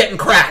 you're getting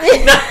cracked.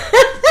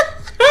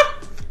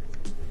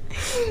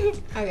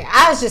 Okay,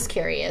 I was just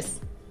curious.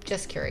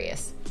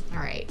 All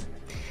right.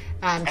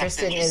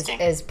 Tristan interesting.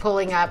 is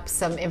pulling up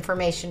some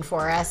information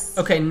for us.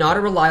 Okay, not a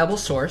reliable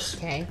source.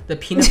 Okay. The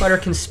peanut butter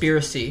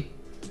conspiracy.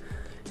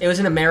 It was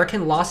an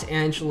American Los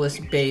Angeles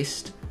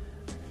based.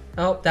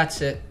 Oh,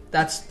 that's it.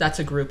 That's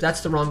a group.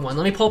 That's the wrong one.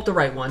 Let me pull up the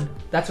right one.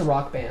 That's a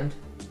rock band.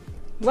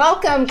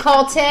 Welcome,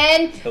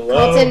 Colton.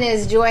 Hello. Colton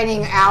is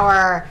joining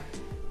our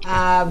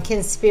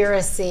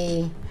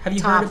conspiracy. Have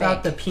you heard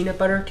about the peanut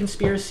butter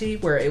conspiracy,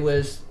 where it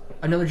was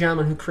another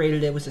gentleman who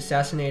created it was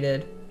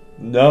assassinated?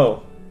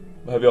 No.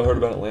 Have y'all heard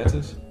about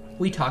Atlantis?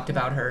 We talked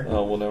about her.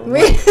 Oh, well, never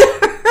mind.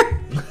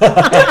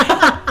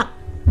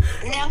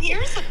 Now,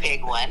 here's a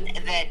big one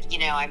that, you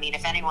know, I mean,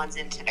 if anyone's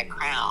into the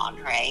crown,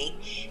 right?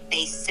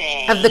 They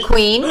say... Of the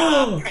Queen?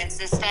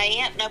 Princess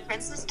Diana. No,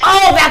 Princess Diana.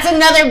 Oh, that's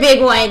another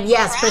big one.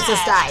 Yes, Princess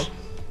Di. Was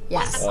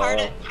Yes. a part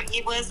of...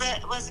 It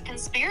was a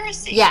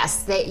conspiracy.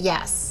 Yes,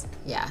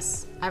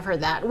 yes. I've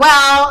heard that.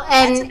 Well,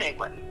 That's a and big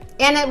one.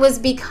 it was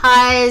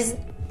because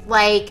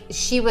like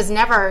she was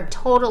never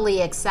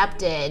totally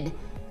accepted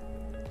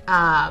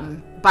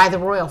by the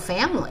royal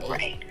family.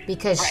 Right.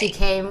 Because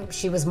Right.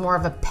 she was more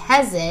of a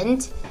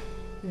peasant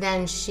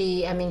than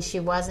she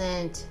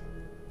wasn't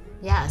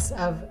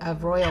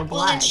of royal blood.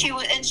 Well,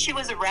 and she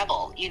was a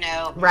rebel, you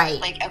know. Right.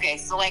 Like, okay,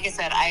 so like I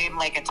said, I am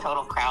like a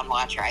total Crown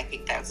watcher. I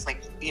think that's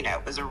like, you know,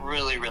 it was a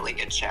really, really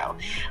good show.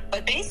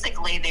 But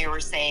basically, they were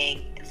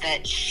saying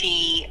that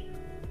she,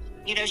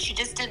 you know, she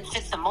just didn't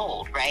fit the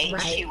mold, right?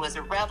 Right. She was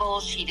a rebel.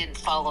 She didn't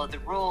follow the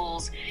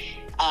rules.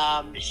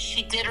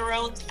 She did her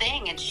own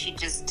thing, and she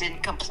just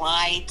didn't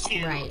comply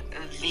to Right.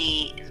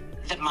 the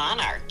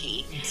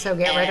monarchy. So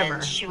get rid of And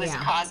her. She was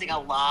Yeah. causing a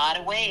lot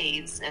of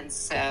waves, and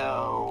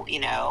so, you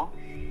know,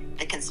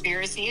 the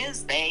conspiracy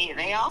is they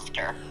offed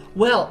her.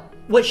 Well,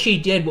 what she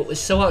did, what was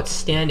so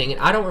outstanding, and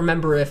I don't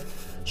remember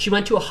if she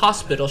went to a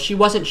hospital. She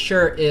wasn't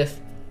sure if,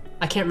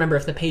 I can't remember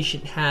if the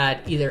patient had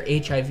either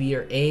HIV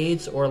or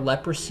AIDS or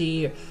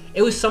leprosy.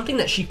 It was something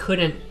that she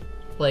couldn't,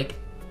 like,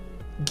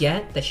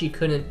 get that she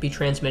couldn't be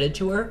transmitted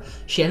to her,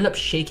 she ended up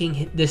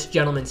shaking this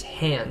gentleman's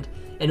hand.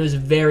 And it was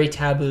very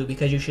taboo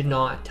because you should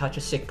not touch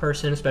a sick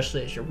person,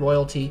 especially as your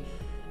royalty.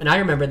 And I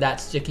remember that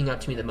sticking out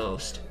to me the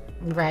most.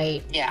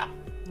 Right. Yeah.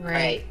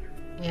 Right.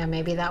 Yeah,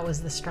 maybe that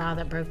was the straw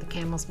that broke the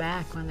camel's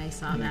back when they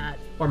saw that.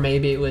 Or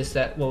maybe it was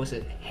that, what was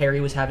it, Harry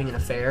was having an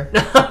affair?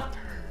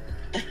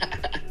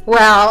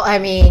 Well, I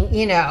mean,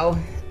 you know,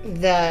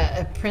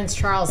 the Prince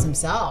Charles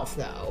himself,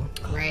 though,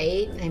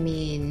 right? I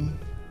mean,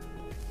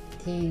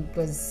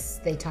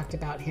 they talked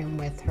about him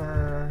with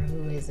her,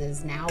 who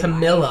is now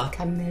Camilla. wife.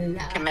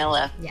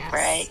 Camilla. Yes.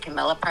 Right.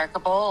 Camilla Parker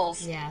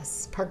Bowles.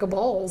 Yes, Parker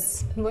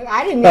Bowles.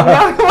 I didn't even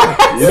know who it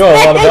was. You know a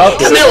lot about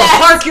this. Camilla,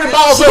 park your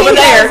balls over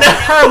there!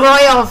 Her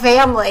royal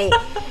family.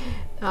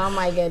 Oh,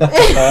 my goodness.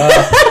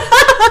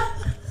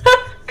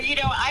 But, you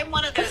know, I'm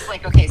one of those,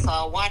 like, okay, so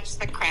I'll watch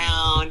The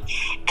Crown,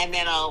 and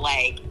then I'll,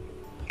 like,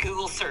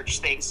 Google search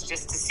things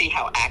just to see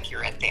how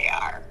accurate they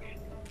are.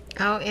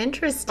 Oh,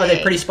 interesting. Are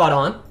they pretty spot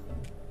on?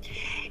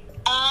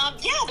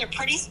 Yeah, they're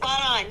pretty spot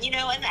on, you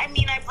know, and I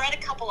mean, I've read a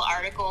couple of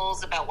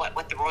articles about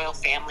what the royal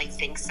family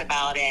thinks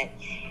about it.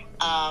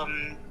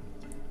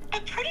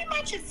 But pretty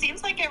much it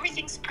seems like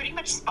everything's pretty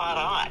much spot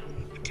on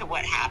to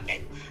what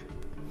happened.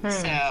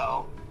 So,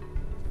 All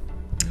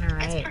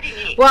that's right. pretty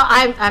neat. Well,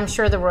 I'm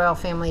sure the royal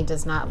family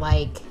does not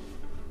like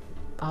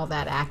all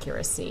that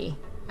accuracy.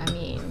 I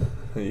mean,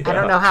 Yeah. I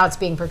don't know how it's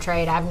being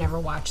portrayed. I've never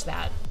watched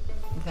that.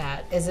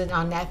 Is it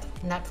on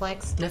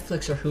Netflix?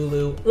 Netflix or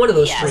Hulu, one of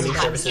those Yes, streaming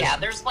services. yeah,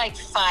 there's like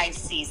 5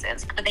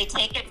 seasons, but they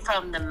take it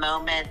from the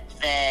moment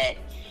that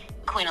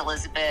Queen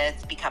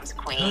Elizabeth becomes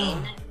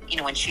queen, you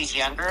know, when she's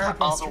younger, God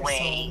all rest the her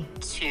way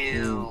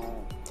to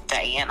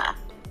Diana.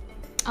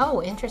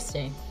 Oh,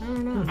 interesting. I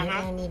don't know. Maybe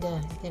I need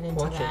to get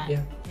into Watch it, that.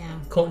 yeah. Yeah.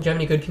 Colton, do you have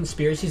any good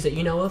conspiracies that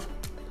you know of?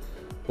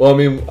 Well, I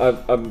mean, I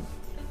don't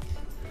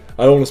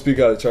want to speak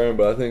out of turn,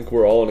 but I think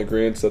we're all in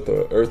agreement that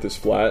the Earth is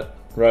flat,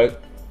 right?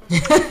 We We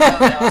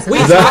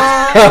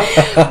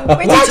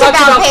talked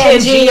about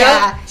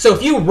Pangea. So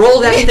if you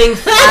roll that thing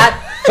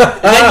flat,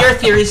 then your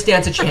theory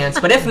stands a chance.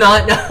 But if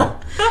not, no.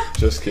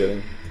 Just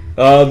kidding.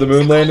 The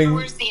moon landing.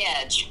 Where's the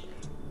edge?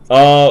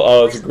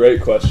 Oh, it's a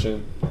great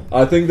question.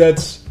 I think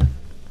that's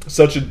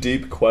such a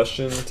deep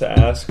question to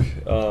ask.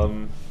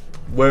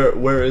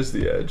 Where is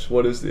the edge?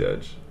 What is the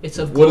edge? It's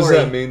of What does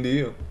glory. that mean to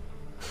you?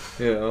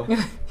 You know,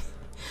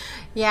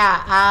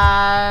 Yeah.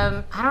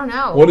 I don't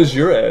know. what is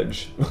your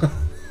edge?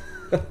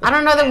 I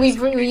don't know that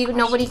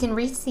nobody can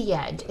reach the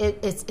edge.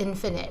 It's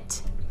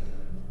infinite.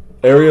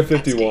 Area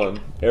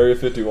 51. Area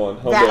 51.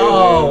 Home to That-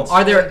 Oh, aliens.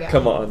 are there? There you go.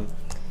 Come on.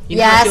 You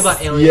know how I feel Yes.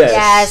 about aliens? Yes.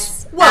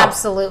 Yes, Well,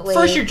 absolutely.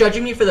 First, you're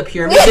judging me for the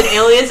pyramids and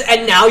aliens,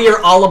 and now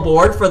you're all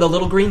aboard for the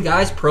little green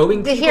guys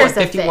probing people Here's at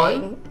the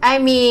 51. thing. I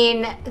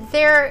mean,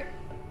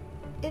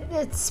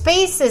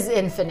 space is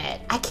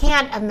infinite. I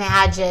can't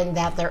imagine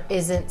that there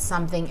isn't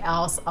something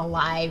else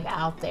alive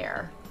out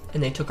there.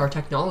 And they took our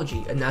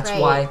technology, and that's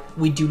Right. why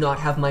we do not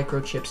have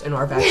microchips in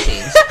our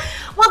vaccines.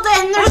 Well,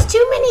 then there's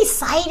too many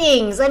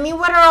sightings. I mean,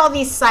 what are all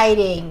these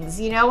sightings?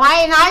 You know,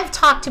 I've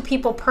talked to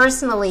people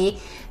personally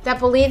that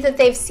believe that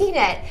they've seen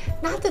it.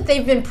 Not that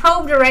they've been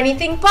probed or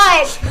anything,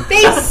 but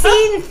they've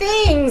seen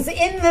things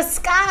in the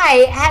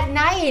sky at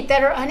night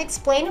that are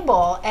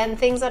unexplainable and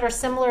things that are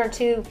similar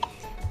to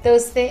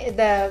those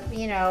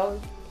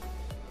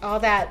all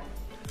that.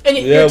 And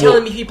Yeah, you're telling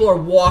well- me people are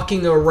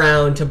walking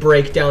around to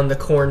break down the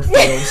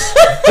cornfields.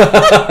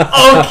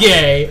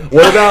 Okay.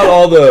 What about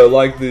all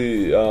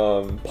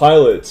the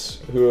pilots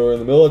who are in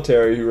the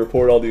military who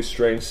report all these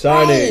strange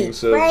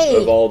sightings right.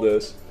 of all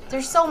this?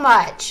 There's so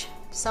much.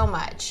 So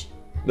much.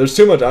 There's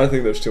too much. I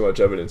think there's too much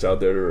evidence out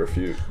there to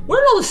refute.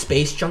 Where did all the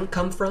space junk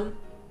come from?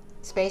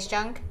 Space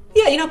junk?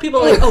 Yeah, you know, people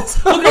are like, oh,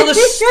 look at all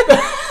this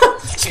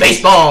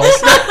space balls.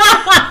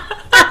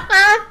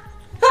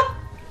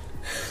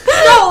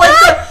 No,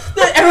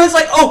 like everyone's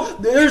like, oh,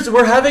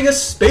 we're having a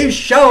space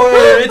shower.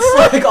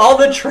 It's like all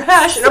the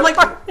trash, and I'm like,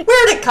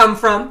 where did it come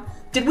from?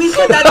 Did we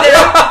put that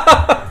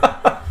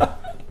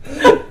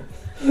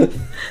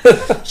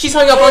there? She's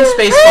hung up on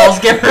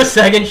Spaceballs. Give her a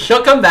second.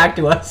 She'll come back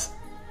to us.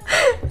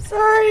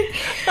 Sorry.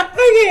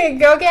 Okay,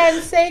 go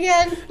again. Say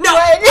again. No.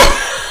 What?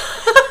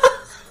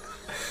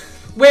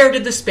 Where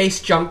did the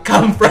space junk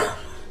come from?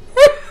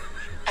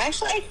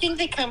 Actually, I think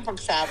they come from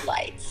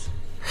satellites.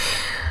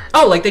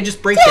 Oh, like they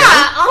just break Yeah,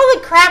 down? all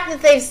the crap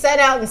that they've set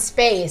out in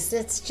space.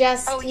 It's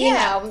just, Oh,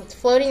 yeah. it's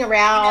floating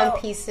around, You know-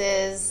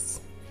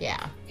 pieces.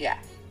 Yeah. Yeah,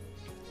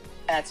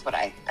 that's what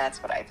I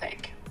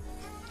think.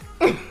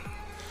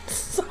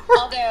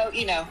 Although,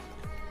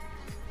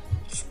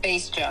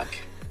 space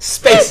junk.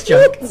 Space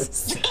junk.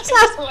 Just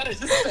wanted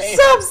to say.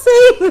 Stop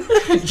saying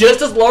that.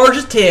 Just as large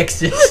as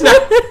Texas.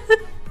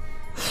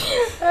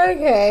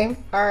 Okay.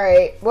 All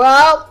right.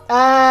 Well,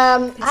 I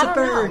It's don't a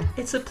bird. know.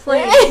 It's a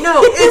plane.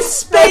 No, it's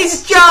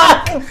space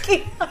junk.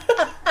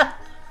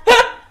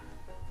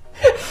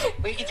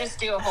 We could just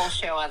do a whole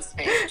show on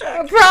space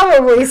junk.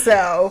 Probably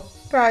so.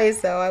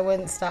 I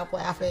wouldn't stop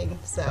laughing.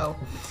 So.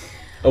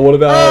 And what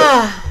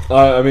about?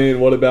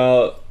 What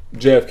about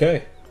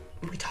JFK?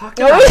 We talked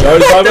about it. I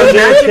was talking The about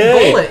magic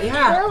JFK. bullet.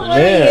 Yeah. Where were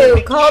Man.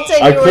 you? Colton,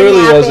 I you were clearly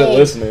napping. wasn't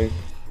listening.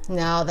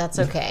 No, that's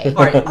okay.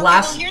 All right. Okay, well,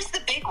 Last. here's the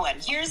big one.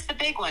 Here's the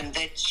big one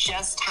that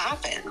just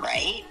happened,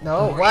 right?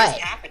 Oh, Or what?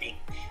 is happening?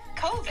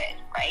 COVID,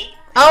 right?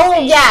 Oh,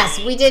 They're yes.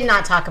 saying- We did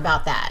not talk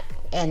about that.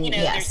 And You know,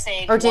 they're yes.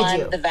 saying Or did one,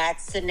 you? the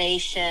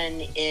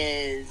vaccination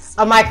is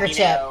A microchip.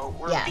 You know,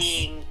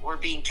 Yes. we're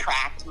being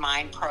tracked,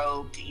 mind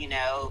probed. You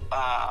know,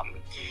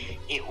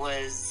 it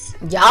was.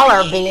 Y'all are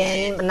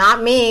created- being,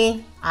 not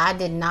me. I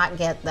did not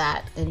get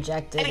that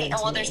injected I mean, into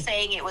well, me. they're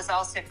saying it was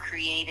also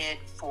created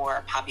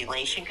for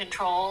population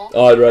control.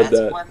 Oh, I read That's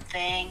that. one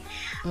thing.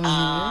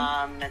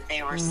 Mm-hmm.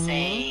 They were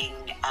saying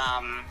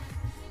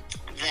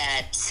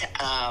that.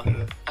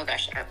 Oh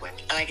gosh,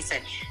 like I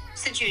said,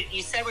 since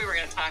you said we were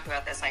going to talk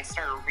about this, I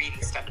started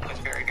reading stuff and it was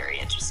very, very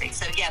interesting.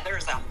 So yeah,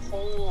 there's a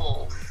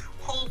whole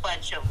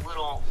bunch of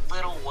little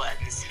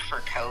ones for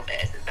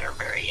COVID that are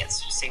very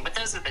interesting. But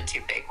those are the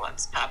two big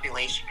ones: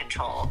 population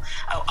control.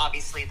 Oh,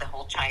 obviously the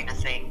whole China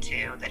thing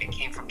too. That it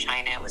came from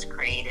China. It was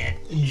created.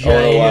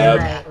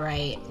 lab.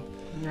 Right.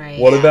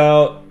 What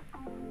about?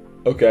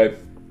 Okay,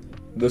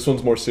 this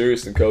one's more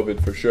serious than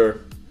COVID for sure.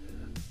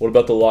 What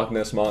about the Loch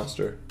Ness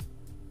monster?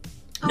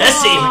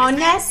 Nessie. Oh, Is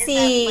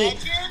Nessie. that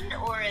legend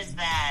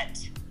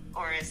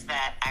or is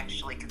that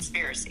actually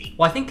conspiracy?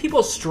 Well, I think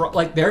people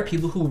there are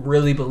people who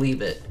really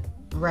believe it.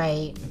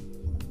 Right.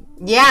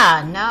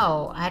 Yeah,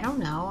 no, I don't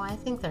know. I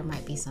think there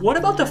might be something. What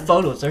about the there.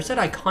 photos? There's that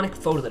iconic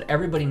photo that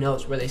everybody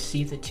knows where they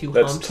see the two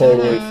That's humps.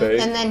 totally fake.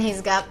 And then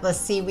he's got the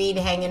seaweed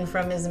hanging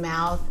from his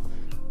mouth.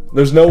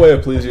 There's no way a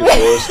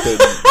plesiosaurus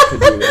could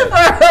do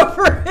that.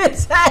 Or over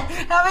his head.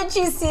 How about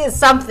you see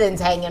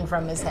something's hanging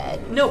from his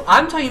head? No,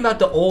 I'm talking about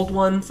the old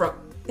one from.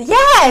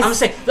 Yes! I'm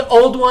saying the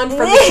old one from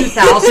the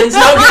 2000s.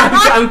 No,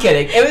 I'm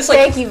kidding. It was like.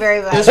 Thank you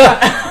very much. It was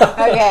from,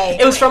 Okay.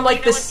 It was from like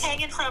You know, what's this.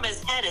 hanging from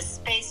his head is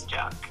space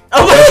junk.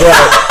 Oh,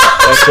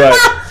 That's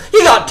right. he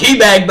got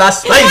teabagged by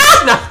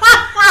space. No.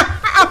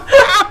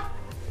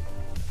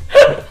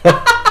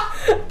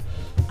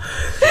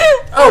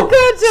 Oh,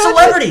 Good job.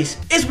 celebrities.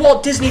 Is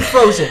Walt Disney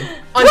frozen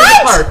under the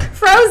What? park?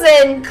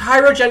 Frozen.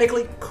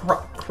 Cryogenically.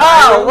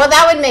 Oh, well,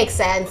 that would make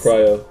sense.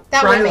 Cryo.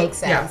 That Cryo, would make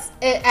sense.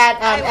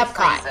 At I would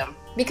freeze Epcot. him.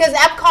 Because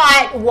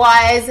Epcot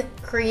was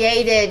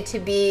created to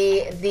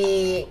be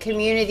the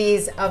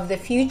communities of the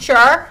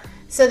future.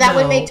 So that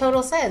would No. make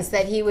total sense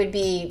that he would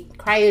be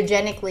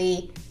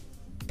cryogenically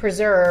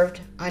preserved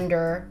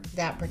under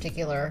that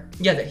particular.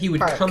 Yeah, that he would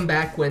Park. come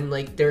back when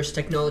like there's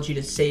technology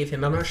to save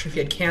him. I'm not sure if he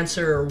had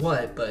cancer or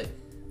what, but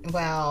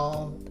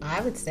Well,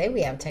 I would say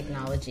we have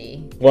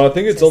technology. Well, I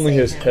think it's To only save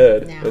his him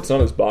head. now. It's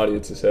not his body.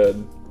 It's his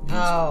head.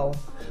 Oh,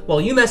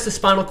 well, you messed the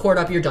spinal cord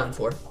up. You're done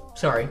for.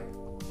 Sorry.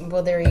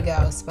 well, there you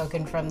go.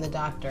 Spoken from the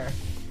doctor.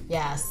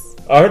 Yes.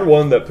 I heard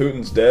one that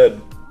Putin's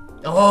dead.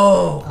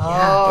 Oh, yeah.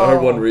 Oh, I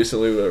heard one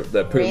recently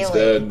that Putin's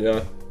Really? dead.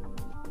 Yeah,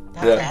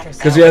 that's yeah.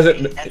 interesting. 'Cause he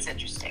hasn't- That's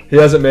interesting. he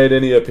hasn't made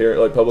any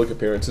public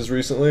appearances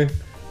recently,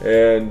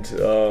 and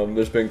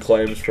there's been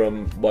claims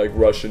from like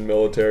Russian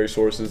military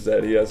sources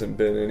that he hasn't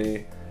been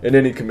in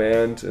any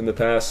command in the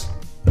past.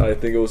 I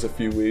think it was a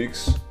few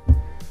weeks.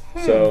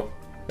 So,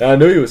 and I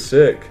knew he was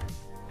sick.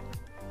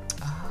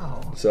 Oh,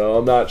 So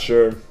I'm not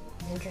sure.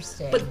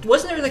 interesting. But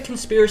wasn't there the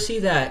conspiracy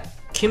that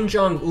Kim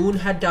Jong Un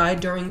had died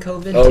during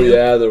COVID? Oh too?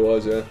 yeah, there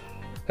was. Yeah,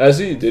 has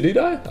he? Did he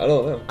die? I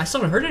don't know. I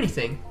still haven't heard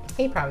anything.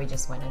 He probably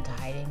just went into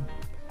hiding.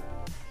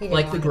 He didn't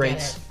Like the want to get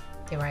greats. it.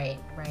 You're right.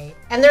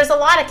 And there's a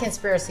lot of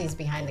conspiracies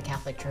behind the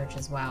Catholic Church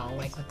as well,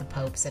 like with the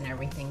popes and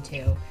everything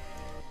too.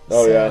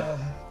 Oh, yeah.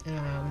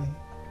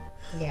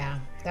 Yeah,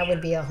 that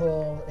would be a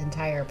whole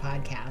entire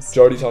podcast. Did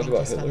you already talk about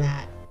just on Hitler?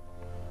 that.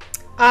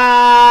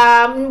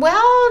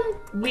 Well,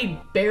 We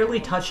barely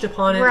touched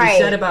upon it. Right. We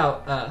said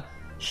about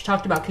she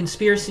talked about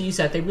conspiracies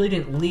that they really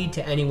didn't lead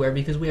to anywhere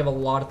because we have a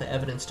lot of the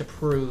evidence to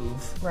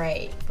prove.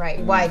 right.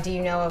 Mm. Why? Do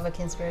you know of a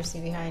conspiracy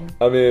behind?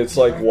 I mean, it's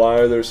like why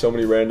are there so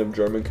many random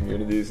German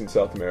communities in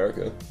South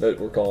America that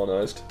were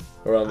colonized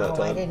around that Oh,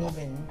 time? I didn't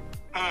even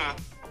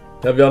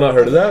Have y'all not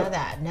heard of know that?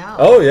 that. No.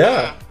 Oh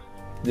yeah,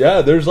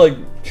 yeah. There's like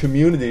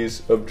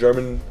communities of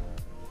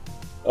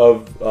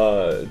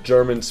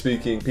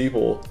German-speaking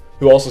people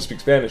who also speak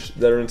Spanish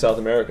that are in South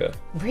America,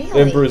 Really?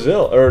 in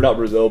Brazil, or not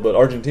Brazil, but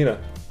Argentina,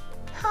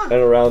 Huh. and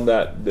around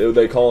that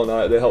they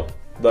colonize. They help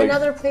like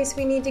Another place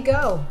we need to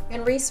go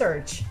and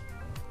research.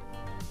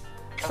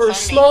 For a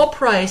small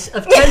price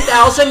of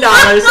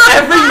 $10,000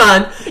 every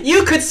month,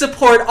 you could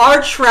support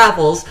our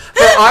travels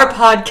for our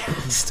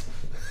podcast.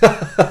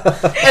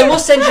 And we'll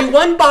send you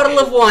one bottle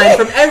of wine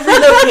from every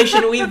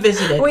location we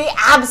visited. We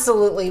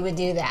absolutely would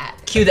do that.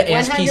 Cue the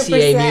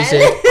ASPCA 100%.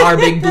 music, our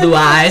big blue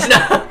eyes.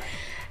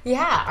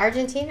 Yeah,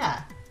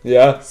 Argentina.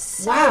 yeah,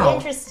 So Wow.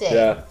 interesting.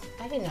 Yeah.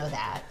 I didn't know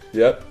that.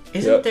 yep.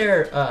 Isn't yep.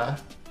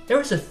 there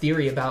was a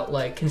theory about,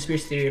 like,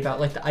 conspiracy theory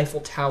about, like, the Eiffel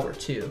Tower,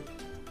 too.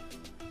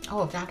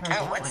 Oh, I've not heard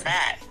Oh, that what's one.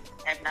 that?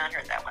 I've not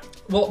heard that one.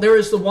 Well, there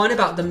was the one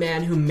about the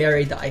man who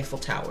married the Eiffel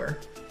Tower.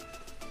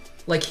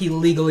 Like, he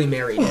legally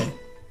married it.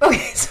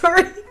 Okay,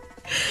 sorry.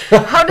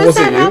 How does Was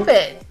it that you?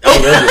 happen?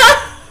 Oh,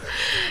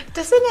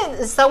 Doesn't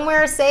it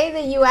somewhere say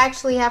that you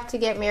actually have to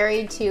get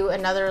married to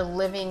another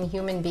living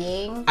human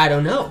being? I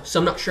don't know. So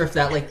I'm not sure if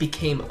that like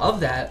became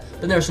of that.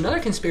 But there's another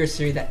conspiracy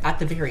theory that at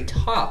the very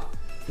top,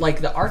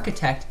 like the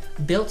architect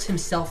built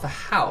himself a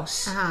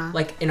house,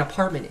 like an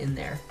apartment in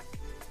there.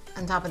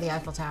 On top of the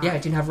Eiffel Tower. Yeah,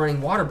 it didn't have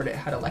running water, but it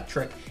had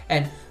electric.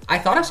 And I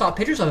thought I saw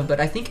pictures of it, but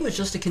I think it was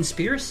just a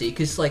conspiracy.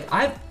 Because, like,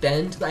 I've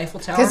been to the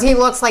Eiffel Tower. Because he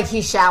looks like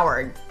he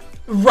showered.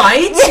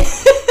 Right?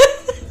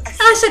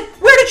 I said,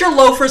 where did your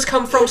loafers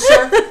come from,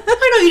 sir?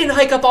 I know you didn't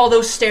hike up all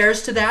those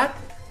stairs to that.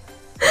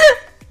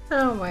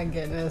 Oh, my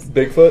goodness.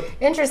 Bigfoot?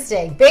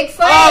 Interesting. Bigfoot?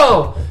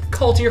 Oh!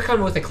 Colt, you're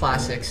coming with the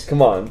classics.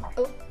 Come on.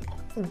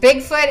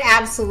 Bigfoot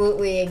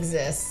absolutely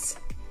exists.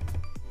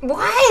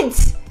 What?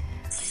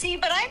 See,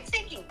 but I'm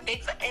thinking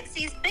Bigfoot.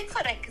 Is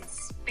Bigfoot a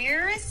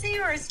conspiracy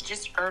or is it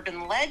just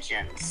urban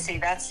legend? See,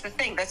 that's the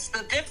thing. That's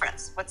the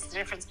difference. What's the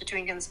difference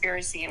between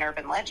conspiracy and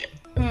urban legend?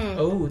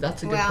 Oh,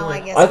 that's a good Well,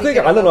 point. I guess I we think,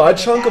 could I don't know, I look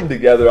at chunk that. them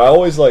together. I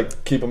always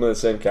like keep them in the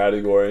same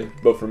category,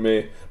 but for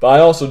me. But I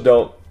also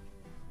don't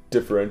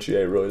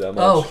differentiate really that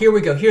much. Oh, here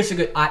we go. Here's a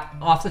good,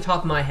 off the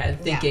top of my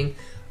head, thinking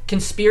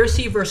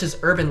conspiracy versus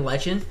urban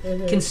legend.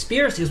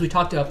 Conspiracy, as we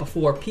talked about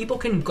before, people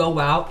can go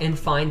out and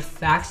find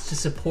facts to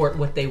support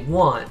what they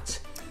want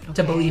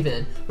to believe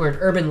in, where an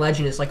urban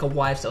legend is like a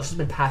wives' tale. This has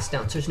been passed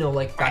down, so there's no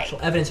like factual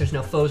evidence, there's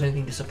no photos or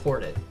anything to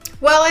support it.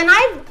 Well, and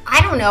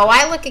I don't know.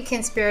 I look at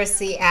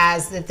conspiracy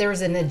as that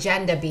there's an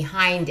agenda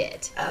behind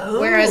it,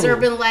 whereas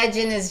urban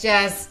legend is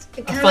just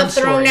kind fun of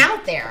thrown story.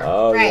 out there,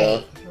 Oh,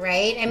 right?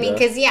 Right. I mean,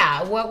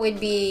 Yeah. because what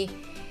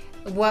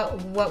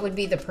would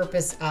be the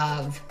purpose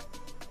of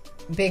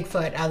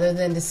Bigfoot other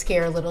than to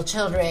scare little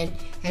children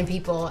and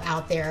people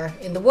out there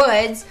in the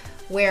woods?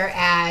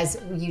 Whereas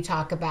you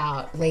talk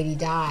about Lady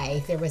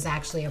Di, there was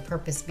actually a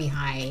purpose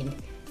behind,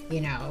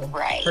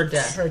 Right. Her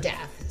death. her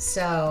death.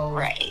 So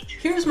Right.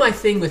 Here's my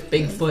thing with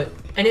Bigfoot,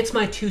 and it's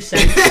my 2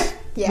 cents,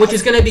 Yes. which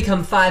is going to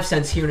become 5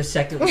 cents here in a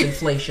second with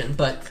inflation,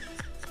 but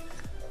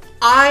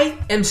I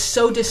am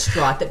so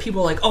distraught that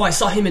people are like, oh, I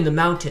saw him in the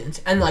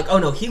mountains, and like, oh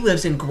no, he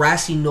lives in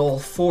grassy knoll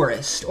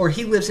forest, or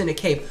he lives in a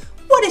cave.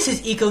 What is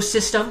his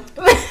ecosystem?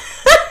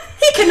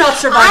 He cannot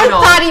survive I at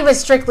all. thought he was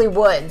strictly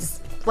woods,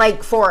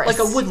 like forest.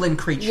 Like a woodland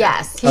creature.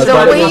 Yes, I he's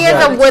thought it was he is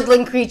a that.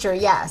 woodland creature.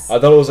 Yes, I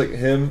thought it was like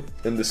him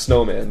and the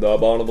snowman, the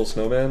abominable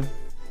snowman.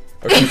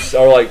 Or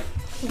like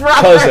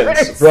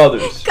brothers,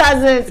 brothers.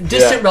 cousins.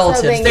 Distant Yeah.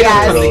 relatives. Something, They don't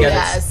yes, come together.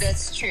 yes.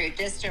 That's true.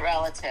 Distant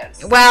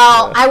relatives.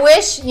 Well, I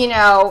wish I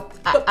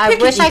pick an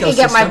wish I could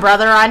get my ecosystem.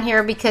 brother on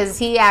here because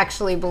he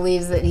actually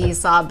believes that he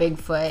saw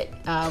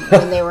Bigfoot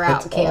when they were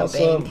out That's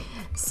camping. awesome.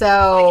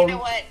 So You know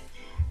what?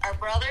 Our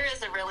brother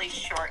is a really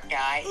short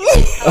guy.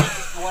 He's like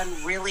this one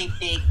really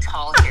big,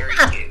 tall, hairy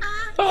dude.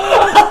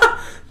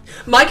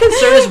 My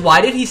concern is, why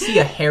did he see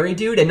a hairy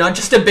dude and not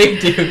just a big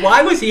dude?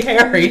 Why was he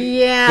hairy? Because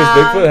yeah,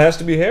 Bigfoot has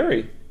to be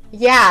hairy.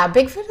 yeah,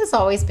 Bigfoot has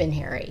always been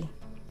hairy.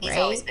 He's Right?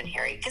 always been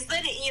hairy. Because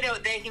then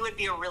he would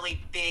be a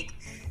really big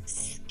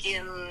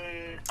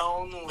skin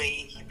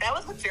only. That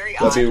would look very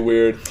That'd be odd.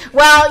 weird.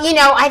 Well,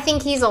 I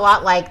think he's a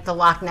lot like the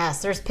Loch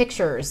Ness. There's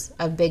pictures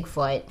of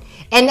Bigfoot.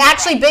 And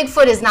actually,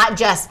 Bigfoot is not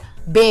just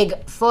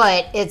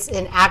Bigfoot. It's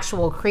an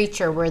actual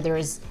creature where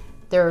there's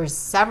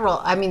several.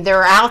 I mean,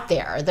 they're out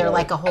there. They're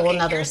like a whole Okay,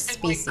 another here's the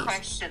species. big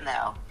question,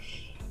 though.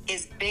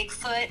 Is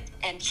Bigfoot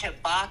and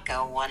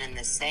Chewbacca one and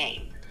the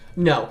same?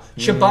 No.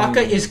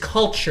 Chewbacca is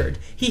cultured.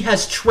 He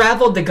has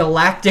traveled the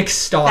galactic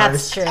stars.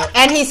 That's true.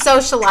 And he's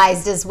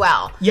socialized as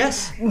well.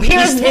 Yes.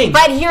 He's tame.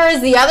 But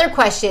here's the other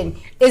question.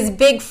 Is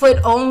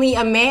Bigfoot only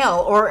a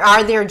male, or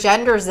are there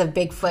genders of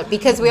Bigfoot?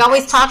 Because we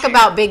always talk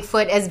about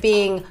Bigfoot as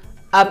being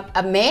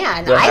a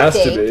man, There I has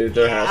think. to be.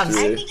 There has to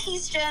I be. think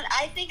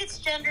I think it's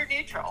gender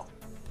neutral.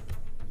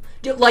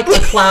 Like the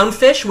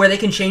clownfish, where they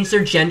can change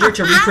their gender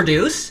to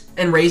reproduce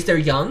and raise their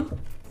young.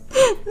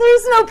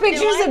 There's no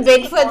pictures I of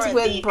think Bigfoots more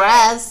with the-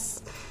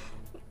 breasts.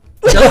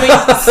 Don't we-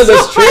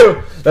 That's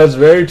true. That's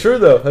very true,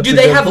 though. That's Do a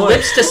they good have point.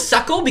 lips to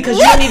suckle? Because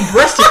you don't need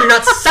breasts if you're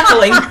not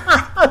suckling.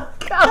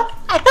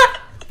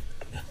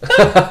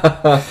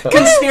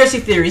 Conspiracy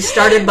theories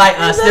started by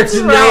us. That's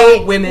There's right.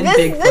 no women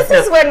This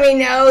Bigfoot. is when we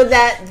know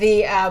that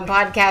the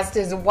podcast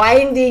is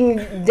winding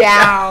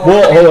down.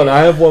 Well, hold on. I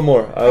have one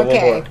more.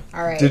 Okay,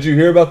 all right. Did you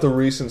hear about the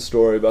recent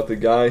story about the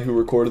guy who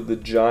recorded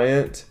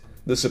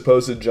the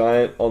supposed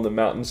giant on the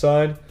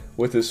mountainside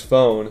with his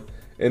phone,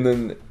 and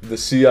then the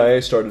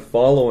CIA started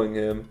following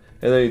him,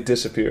 and then he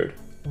disappeared?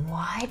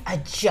 What? A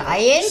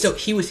giant? So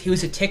he was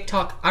a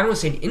TikTok, I don't want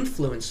to say an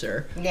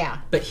influencer, yeah.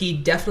 but he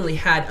definitely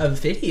had a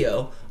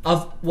video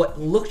of what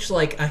looked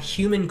like a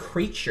human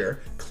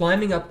creature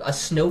climbing up a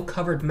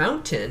snow-covered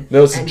mountain.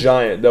 No, it's a And-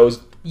 giant. That was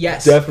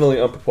Yes. definitely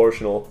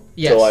unproportional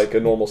Yes. to like a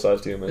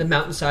normal-sized The human.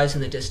 mountain size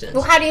in the distance.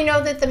 Well, how do you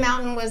know that the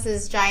mountain was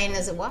as giant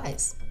as it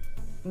was?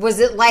 Was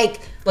it like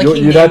Like he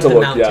You'd have named to the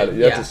look mountain. at it.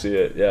 You have to see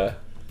it. Yeah.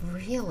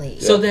 really?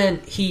 So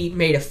then he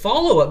made a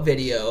follow-up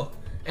video,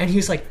 and he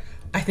was like,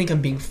 I think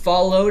I'm being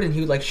followed, and he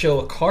would like show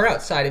a car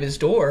outside of his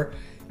door,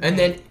 and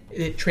then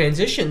it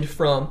transitioned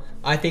from,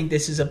 I think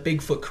this is a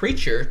Bigfoot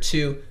creature,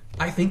 to,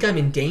 I think I'm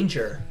in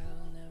danger.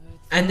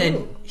 And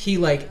then he,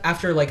 like,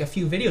 after, like, a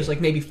few videos,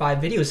 like, maybe 5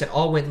 videos that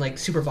all went, like,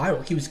 super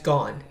viral, he was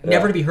gone. Yeah.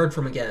 Never to be heard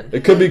from again.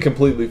 It could be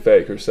completely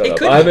fake or set It up.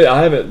 could I be.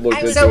 haven't looked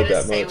I was into going it to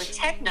that say, much. with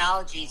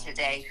technology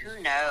today,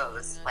 who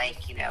knows?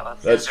 Like, you know,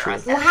 if That's those true. are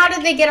Well, how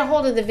did they get a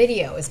hold of the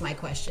video is my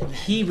question then.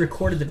 He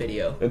recorded the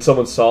video. And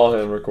someone saw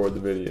him record the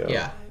video.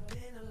 Yeah.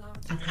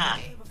 Huh.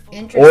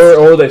 Interesting.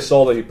 Or they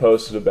saw that he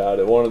posted about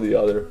it. One or the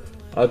other.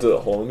 I have to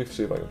hold on. Let me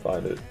see if I can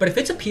find it. But if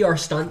it's a PR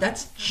stunt,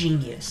 that's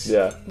genius.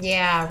 Yeah.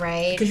 Yeah,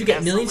 right. Because you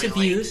get millions of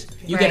Absolutely. views,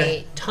 you get a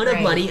Right, ton of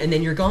right. money, and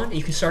then you're gone, and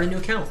you can start a new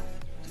account.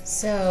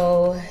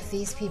 So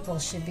these people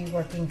should be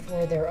working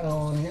for their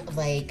own,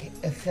 like,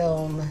 a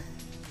film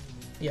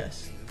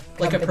Yes.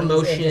 Like a companies,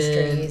 promotion.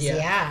 industries. Yeah.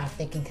 Yeah, if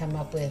they can come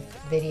up with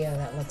video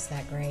that looks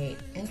that great.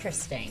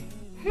 Interesting.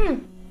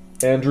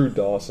 Andrew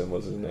Dawson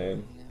was his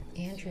name.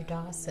 Andrew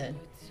Dawson.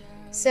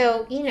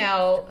 So, you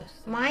know,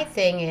 my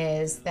thing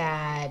is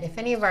that if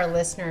any of our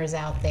listeners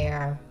out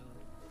there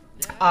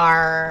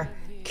are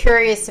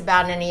curious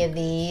about any of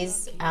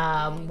these,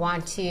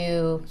 want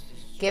to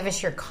give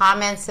us your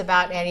comments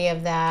about any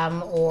of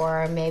them,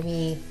 or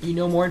maybe, You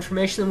know more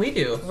information than we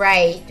do.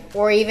 right,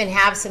 or even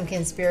have some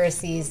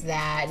conspiracies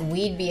that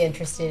we'd be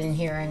interested in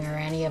hearing, or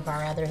any of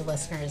our other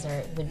listeners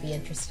would be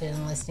interested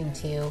in listening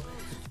to,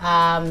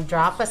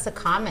 drop us a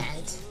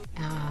comment.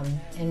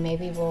 And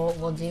maybe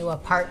we'll do a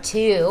part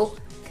 2,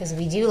 because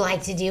we do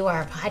like to do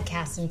our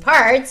podcast in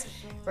parts,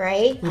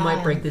 right? We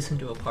might break this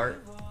into a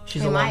part.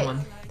 She's We a long might.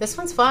 one. This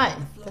one's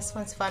fun. This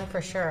one's fun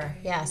for sure.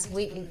 Yes,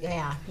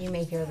 you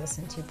may hear this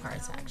in 2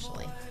 parts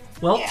actually.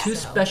 Well, Yeah. 2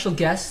 special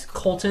guests.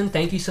 Colton,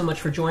 thank you so much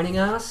for joining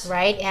us.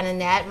 Right, and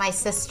Annette, my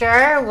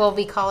sister, we'll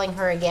be calling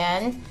her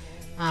again.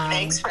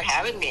 Thanks for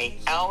having me.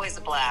 Always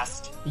a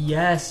blast.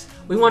 Yes.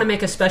 We want to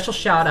make a special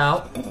shout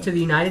out to the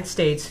United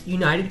States,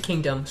 United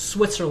Kingdom,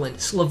 Switzerland,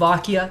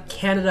 Slovakia,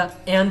 Canada,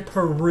 and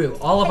Peru.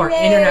 All of our Peru,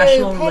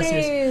 international Peru.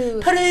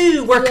 listeners.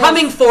 Peru, we're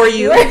coming for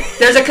you.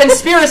 There's a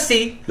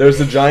conspiracy. There's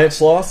the giant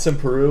sloths in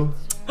Peru.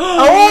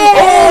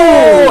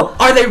 Oh!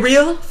 Are they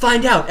real?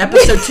 Find out.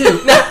 Episode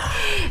 2.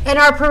 And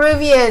our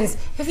Peruvians,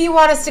 if you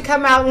want us to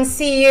come out and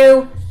see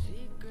you,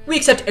 We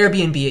accept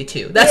Airbnb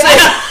too. That's it.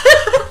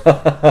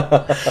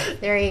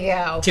 there you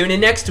go. Tune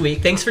in next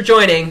week. Thanks for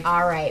joining.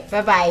 All right,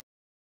 bye-bye.